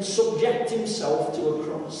and then subject himself to a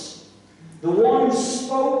cross. The one who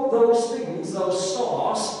spoke those things, those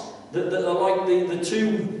stars that are like the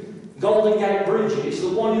two Golden Gate bridges, the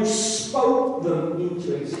one who spoke them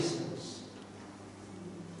into existence.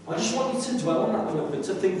 I just want you to dwell on that a little bit,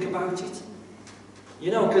 to think about it.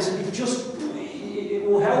 You know, because it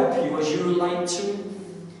will help you as you relate to him.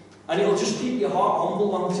 And it'll just keep your heart humble,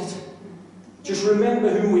 won't it? Just remember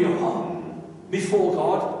who we are before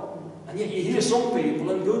God. And yet you hear some people,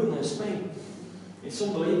 and goodness me, it's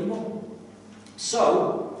unbelievable.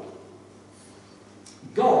 So,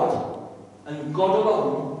 God, and God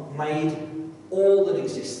alone, made all that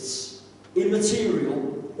exists.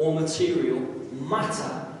 Immaterial or material,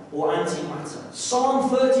 matter or antimatter. Psalm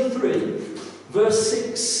 33, verse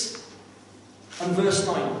 6 and verse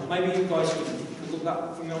 9. Maybe you guys could look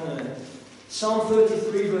that for me on there. Psalm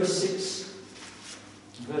 33, verse 6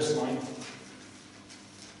 and verse 9.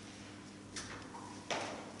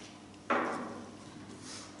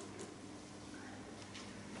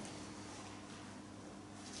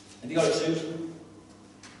 Have you got it, Susan?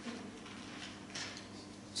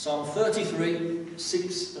 Psalm 33,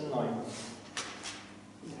 6 and 9.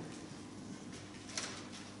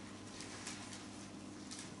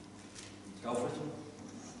 Go for it.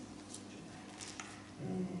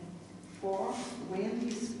 For when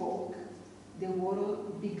he spoke, the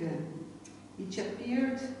world began. It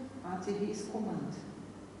appeared at his command.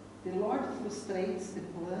 The Lord frustrates the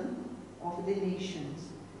plan of the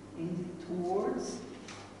nations, and towards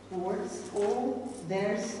all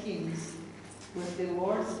their schemes. But the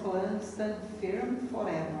Lord's plan stands firm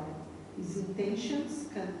forever. His intentions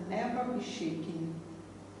can never be shaken.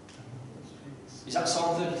 Is that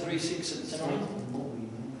Psalm 33, 6 and 9?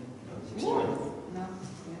 No.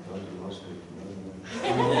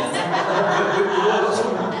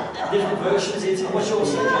 Different versions. What's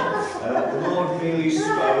yours? The Lord merely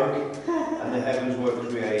spoke, and the heavens were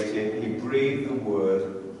created. He breathed the word,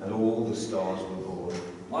 and all the stars were born.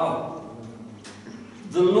 Wow.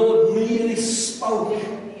 The Lord merely spoke.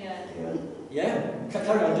 Yeah?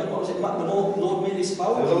 Carry on, John. What was it? The Lord merely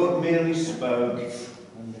spoke? The Lord merely spoke,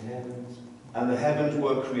 and the heavens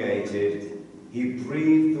were created. He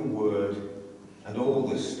breathed the word, and all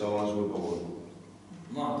the stars were born.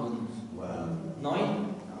 My goodness. Wow. 9?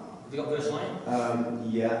 Have you got verse 9?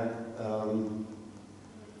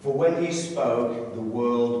 For when he spoke, the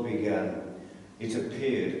world began. It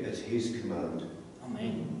appeared at his command.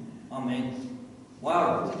 Amen. Amen.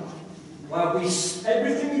 Wow. Wow.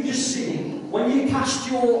 Everything you've just seen, when you cast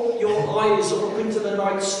your eyes up into the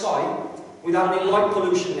night sky, without any light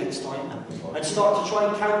pollution next time, and start to try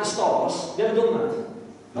and count the stars. You ever done that?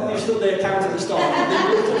 No. You stood there counting the stars, and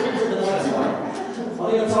then looked up into the night sky. I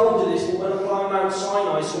think I told you this, but when I climbed Mount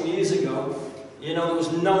Sinai some years ago, you know, there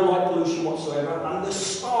was no light pollution whatsoever, and the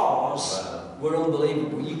stars were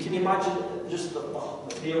unbelievable. You can imagine just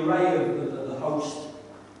the array of the host,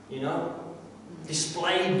 you know,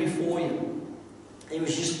 displayed before you. It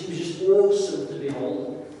was just awesome to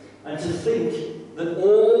behold, and to think that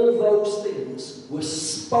all those things were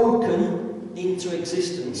spoken into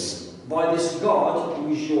existence by this God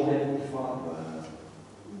who is your Heavenly Father.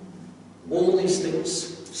 All these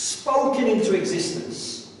things spoken into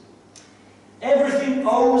existence. Everything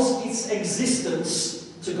owes its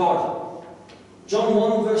existence to God. John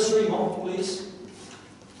 1 verse 3, Mark, please.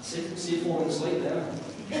 That's it. See you falling asleep there.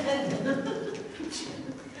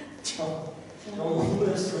 John 1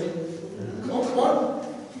 verse 3. Come on, come on.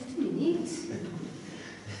 Just a minute.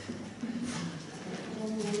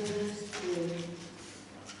 1 verse 3.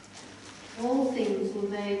 All things were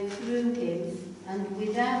made through him, and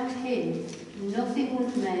without him nothing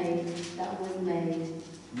was made that was made.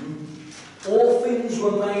 All things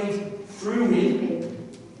were made through him,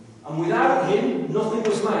 and without him nothing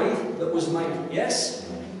was made that was made. Yes?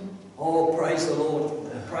 Oh, praise the Lord.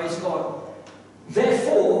 Praise God.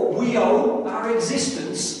 Therefore, we owe our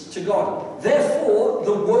existence to God. Therefore,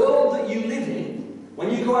 the world that you live in, when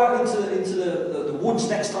you go out into the woods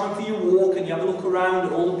next time for your walk and you have a look around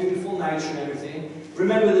at all the beautiful nature and everything,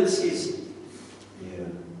 remember that it's His. Yeah.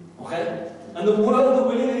 Okay? And the world that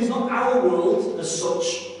we live in is not our world as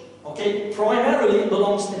such. Okay? Primarily it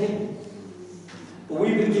belongs to Him. But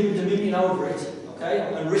we've been given dominion over it. Okay?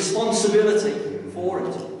 And responsibility for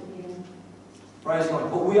it. Praise God.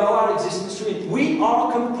 But we owe our existence to Him. We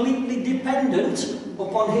are completely dependent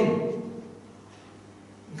upon Him.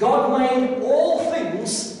 God made all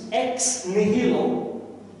things ex nihilo,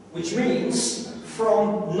 which means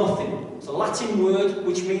from nothing. It's a Latin word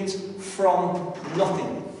which means from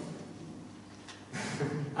nothing.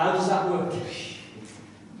 How does that work?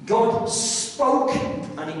 God spoke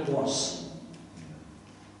and it was.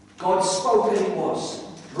 God spoke and it was.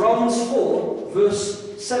 Romans 4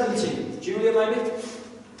 verse 17. Julia, maybe? This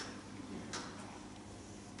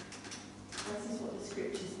is what the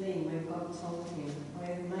scriptures mean when God told him, I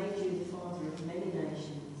have made you the father of many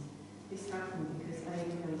nations. This happened because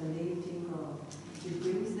Abraham believed in God, who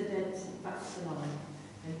brings the dead back to life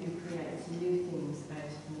and who creates new things out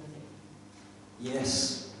of nothing.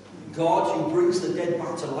 Yes. God who brings the dead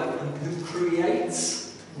back to life and who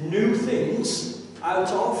creates new things out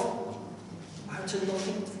of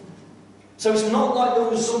nothing. So it's not like there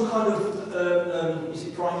was some kind of, is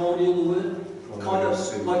it primordial, the word? Kind of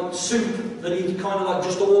soup. Like soup that he kind of like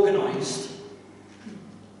just organised.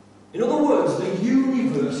 In other words, the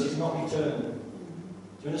universe is not eternal. Do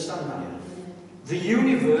you understand that? The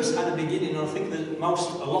universe had a beginning, and I think that a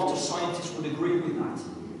lot of scientists would agree with that.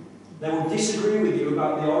 They would disagree with you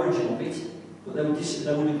about the origin of it, but they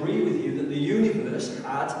would agree with you that the universe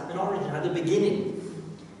had an origin, had a beginning.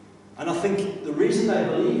 And I think the reason they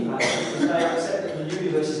believe that is because they accept that the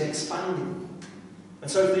universe is expanding. And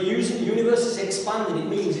so if the universe is expanding, it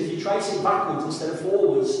means if you trace it backwards instead of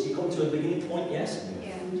forwards, you come to a beginning point, yes?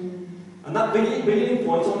 Yeah. And that beginning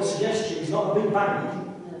point, I want to suggest to you, is not a big bang,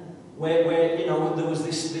 where you know, there was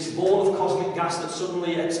this ball of cosmic gas that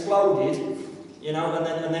suddenly exploded, you know,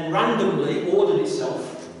 and then randomly ordered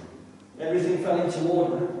itself. Everything fell into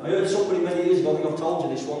order. I heard somebody many years ago, I think I've told you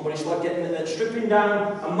this one, but it's like stripping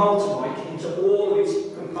down a motorbike into all of its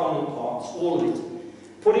component parts, all of it.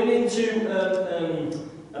 Putting it into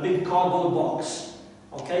a big cardboard box,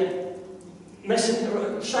 okay?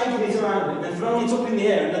 Shaking it around and then throwing it up in the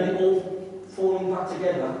air and then it all falling back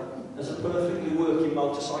together as a perfectly working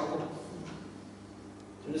motorcycle. Do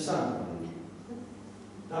you understand?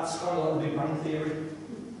 That's kind of like the Big Bang Theory.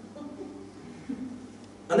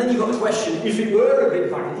 And then you've got the question, if it were a Big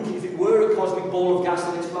Bang, if it were a cosmic ball of gas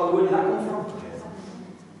that exploded, where did that come from?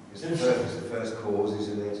 It's the first cause,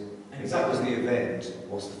 isn't it? Exactly. If that was the event,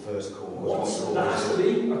 what's the first cause? There has to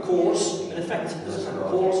be a cause, an effect. Doesn't it?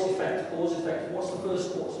 Cause, effect, cause, effect. What's the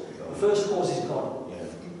first cause? The first cause is God. Yeah.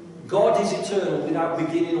 God is eternal without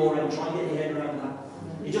beginning or end. Try and get your head around that.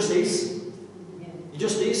 He just is. He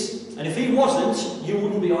just is. And if He wasn't, you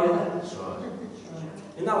wouldn't be either. That's right.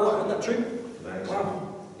 Isn't that true? Amazing. Wow.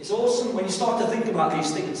 It's awesome when you start to think about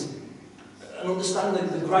these things and understand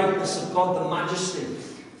the greatness of God, the majesty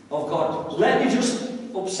of God. Let me just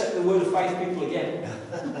upset the word of faith people again.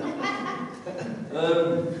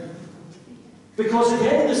 Because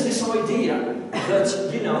again, there's this idea that,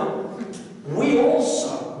 you know, we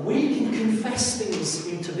can confess things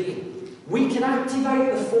into being. We can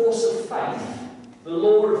activate the force of faith, the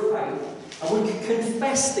law of faith, and we can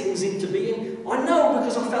confess things into being. I know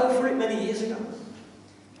because I fell for it many years ago.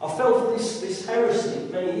 I fell for this heresy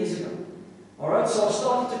many years ago. Alright, so I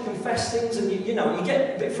started to confess things, and you know, you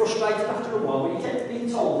get a bit frustrated after a while, but you get being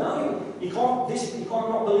told, no, you can't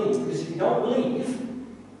not believe, because if you don't believe,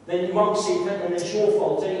 then you won't see it, and it's your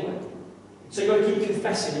fault anyway. So you've got to keep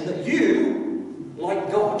confessing, and that you,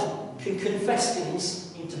 like God, can confess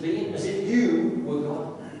things into being, as if you were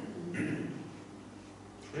God.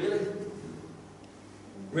 Really?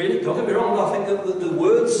 Really? Don't get me wrong, I think that the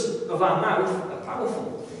words of our mouth are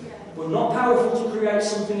powerful. But not powerful to create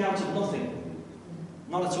something out of nothing.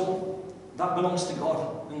 Not at all. That belongs to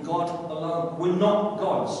God, and God alone. We're not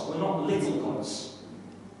gods. We're not little gods.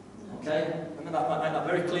 Okay? I mean, I made that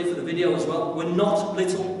very clear for the video as well. We're not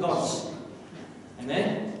little gods.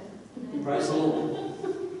 Amen? Praise the Lord.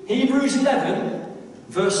 Hebrews 11,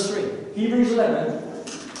 verse 3. Hebrews 11,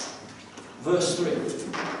 verse 3.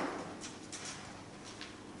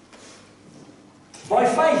 By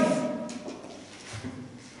faith,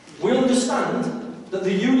 we understand that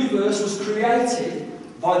the universe was created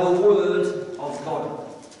by the Word of God.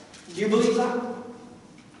 Do you believe that?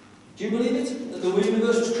 Do you believe it? That the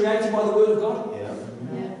universe was created by the Word of God?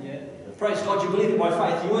 Yeah. Praise God, you believe it by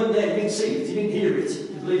faith. You weren't there, you didn't see it, you didn't hear it.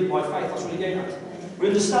 You believe it by faith, that's what he gave us. We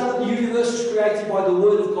understand that the universe was created by the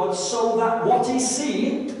Word of God so that what is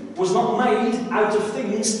seen was not made out of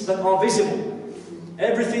things that are visible.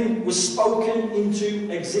 Everything was spoken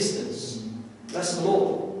into existence. Bless the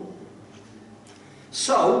Lord.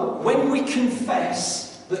 So, when we confess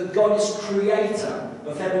that God is creator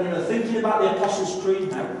of heaven and earth, thinking about the Apostles'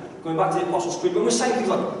 Creed now, going back to the Apostles' Creed, when we're saying things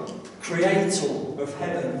like creator of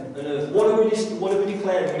heaven and earth, what are we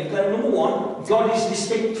declaring? We're declaring, number one, God is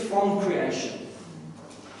distinct from creation.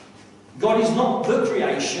 God is not the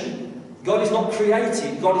creation. God is not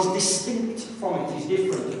created. God is distinct from it. He's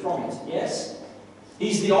different from it. Yes?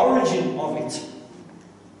 He's the origin of it.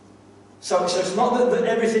 So it's not that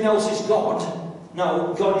everything else is God.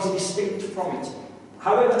 No, God is distinct from it.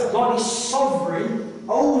 However, God is sovereign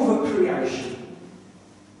over creation.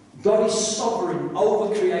 God is sovereign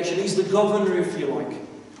over creation. He's the governor, if you like,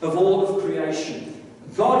 of all of creation.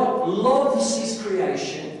 God loves his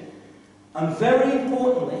creation. And very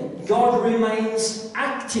importantly, God remains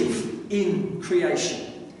active in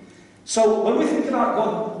creation. So when we think about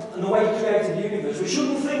God and the way he created the universe, we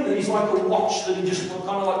shouldn't think that he's like a watch that he just kind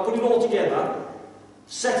of like put it all together,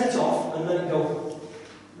 set it off, and let it go,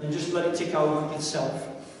 and just let it tick over itself.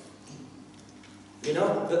 You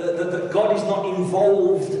know, that God is not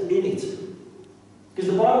involved in it. Because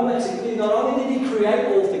the Bible makes it clear, not only did he create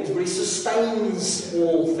all things, but he sustains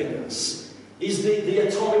all things. He's the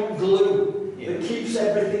atomic glue that keeps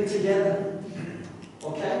everything together.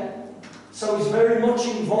 Okay? So he's very much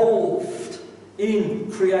involved in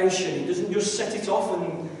creation. He doesn't just set it off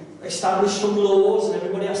and establish some laws and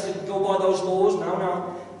everybody has to go by those laws.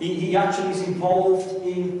 No. He actually is involved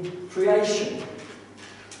in creation.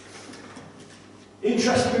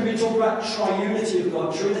 Interestingly, when we talk about triunity of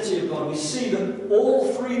God, Trinity of God, we see that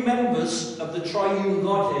all three members of the triune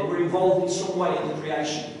Godhead were involved in some way in the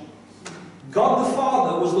creation. God the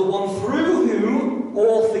Father was the one through whom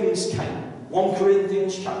all things came. 1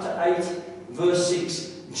 Corinthians chapter 8, verse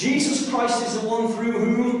 6. Jesus Christ is the one through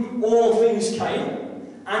whom all things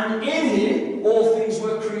came, and in him all things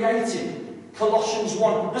were created. Colossians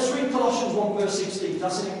 1. Let's read Colossians 1, verse 16.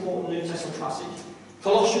 That's an important New Testament passage.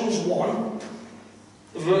 Colossians 1,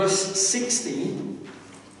 verse 16.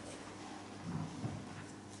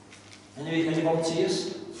 Any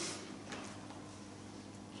volunteers?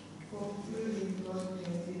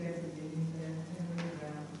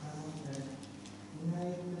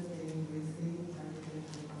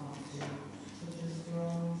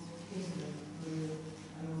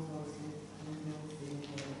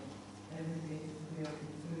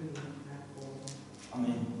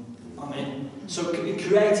 So it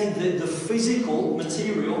created the physical,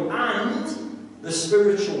 material, and the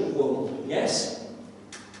spiritual world. Yes?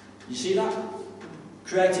 You see that?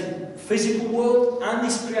 Created physical world, and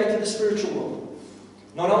this created the spiritual world.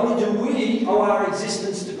 Not only do we owe our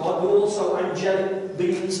existence to God, but also angelic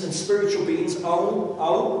beings and spiritual beings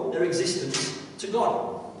owe their existence to God.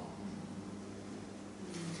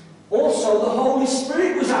 Also, the Holy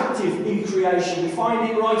Spirit was active in creation. We find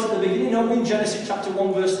it right at the beginning, don't we? In Genesis chapter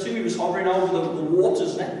 1, verse 2, he was hovering over the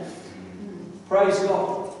waters there. Praise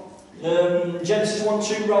God. Genesis 1,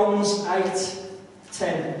 2, Romans 8,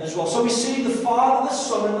 10 as well. So we see the Father, the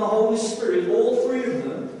Son, and the Holy Spirit, all three of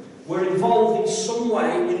them, were involved in some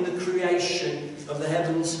way in the creation of the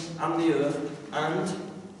heavens and the earth. And,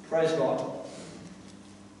 praise God.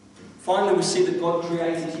 Finally, we see that God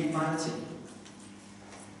created humanity.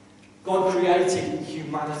 God created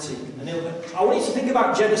humanity. And I want you to think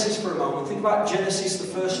about Genesis for a moment. Think about Genesis, the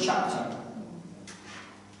first chapter.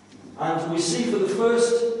 And we see for the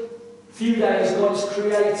first few days God's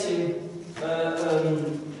creating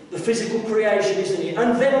the physical creation, isn't he?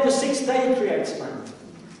 And then on the sixth day he creates man.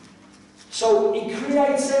 So he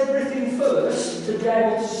creates everything first to be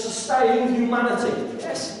able to sustain humanity.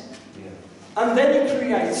 Yes? Yeah. And then he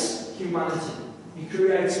creates humanity. He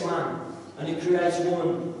creates man. And he creates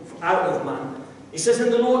woman out of man. It says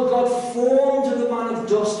that the Lord God formed the man of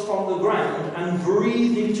dust from the ground and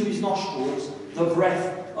breathed into his nostrils the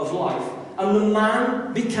breath of life. and the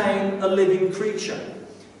man became a living creature.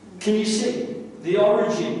 Can you see? The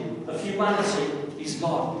origin of humanity is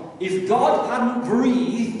God. If God hadn't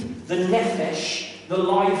breathed the nephesh, the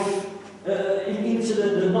life, into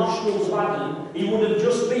the nostrils of Adam, he would have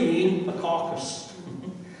just been a carcass.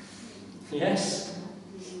 Yes?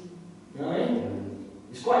 You know what I mean?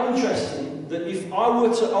 It's quite interesting that if I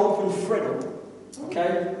were to open Fred up,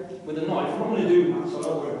 okay, with a knife, I'm not going to do that, so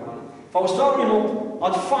don't worry about it. If I was to open him up,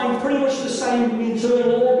 I'd find pretty much the same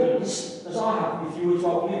internal organs as I have if you were to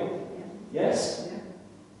open him. Yes?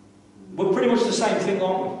 We're pretty much the same thing,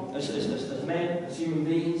 aren't we? As men, as human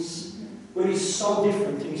beings. But he's so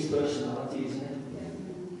different in his personality, isn't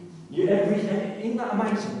it? Isn't that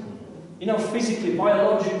amazing? You know, physically,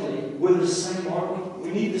 biologically, we're the same, aren't we?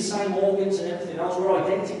 We need the same organs and everything else. We're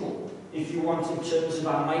identical, if you want, in terms of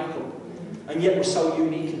our makeup. And yet we're so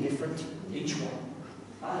unique and different, each one.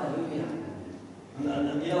 Hallelujah.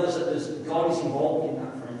 And you know, God is involved in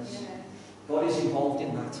that, friends. God is involved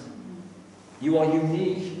in that. You are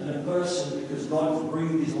unique and a person because God has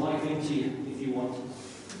breathed his life into you, if you want.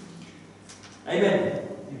 Amen.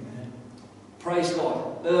 Amen. Praise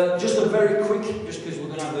God. Just a very quick, just because we're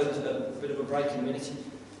going to have a bit of a break in a minute.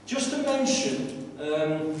 Just to mention,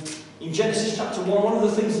 in Genesis chapter 1, one of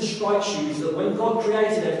the things that strikes you is that when God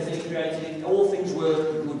created everything, he created it, all things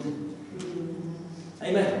were good.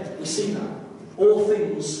 Amen. We see that. All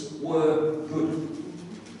things were good.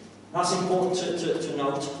 That's important to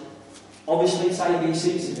note. Obviously, it's ABCs,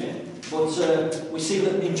 isn't it? But we see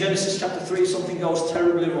that in Genesis chapter 3, something goes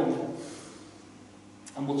terribly wrong.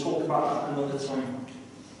 And we'll talk about that another time.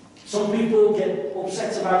 Some people get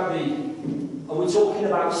upset about are we talking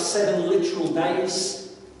about 7 literal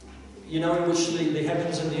days? You know, in which the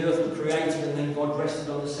heavens and the earth were created and then God rested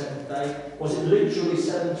on the 7th day. Was it literally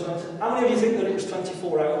 7:20? How many of you think that it was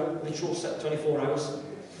 24 hours? Literal 24 hours?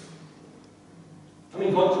 I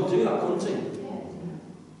mean, God could do that, couldn't he?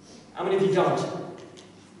 How many of you don't?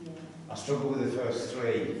 I struggle with the first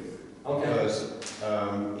 3. Okay.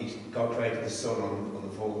 Because God created the sun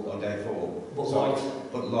on day 4.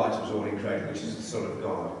 But light was already created, which is the Son of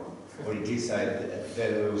God. But he did say that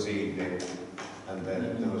there was evening and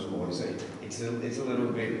then there was morning. So it's a little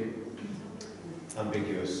bit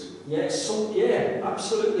ambiguous. Yeah,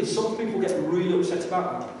 absolutely. Some people get really upset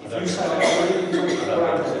about that. If you say, I'm really 24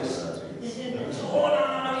 hours,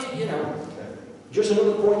 oh no, you know. Just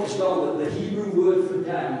another point as well, that the Hebrew word for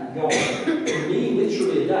day, God, can mean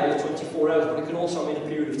literally a day of 24 hours, but it can also mean a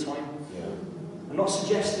period of time. Yeah. I'm not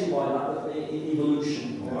suggesting by that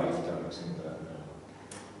evolution, all right? Don't accept that,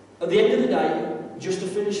 no. At the end of the day, just to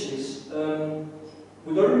finish this,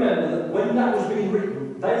 we've got to remember that when that was being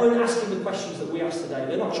written, they weren't asking the questions that we ask today.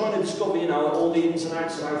 They're not trying to discover, you know, all the ins and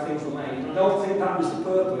outs of how things were made. I don't think that was the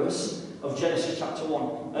purpose of Genesis chapter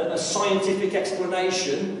 1, a scientific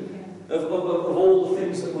explanation of all the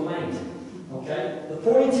things that were made. Okay? The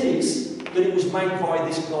point is that it was made by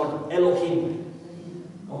this God, Elohim.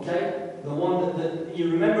 Okay? The one that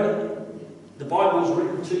you remember, the Bible wasn't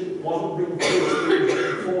written to us, it was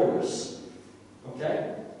written for us.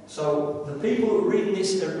 Okay? So the people who were reading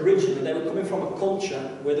this originally, they were coming from a culture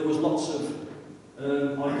where there was lots of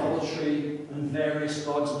idolatry and various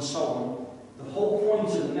gods and so on. The whole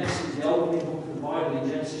point of the message, the opening book of the Bible in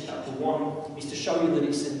Genesis chapter 1, is to show you that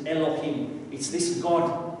it's an Elohim. It's this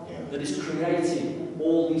God that is creating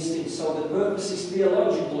all these things. So the purpose is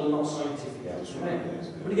theological and not scientific. Yeah, that's right.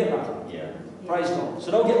 Right. Will you get that? Yeah. Praise God.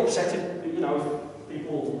 So don't get upset if, you know, if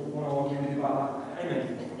people want to argue with you about that.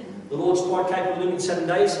 Amen. The Lord's quite capable of doing it in 7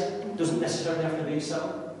 days. It doesn't necessarily have to be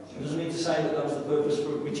so. It doesn't mean to say that was the purpose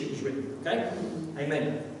for which it was written. Okay?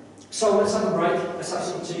 Amen. So let's have a break. Let's have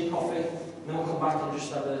some tea, coffee. And then we'll come back and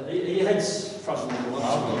just have are your heads frozen? I'm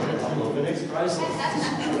loving it. Praise.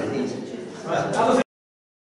 Have a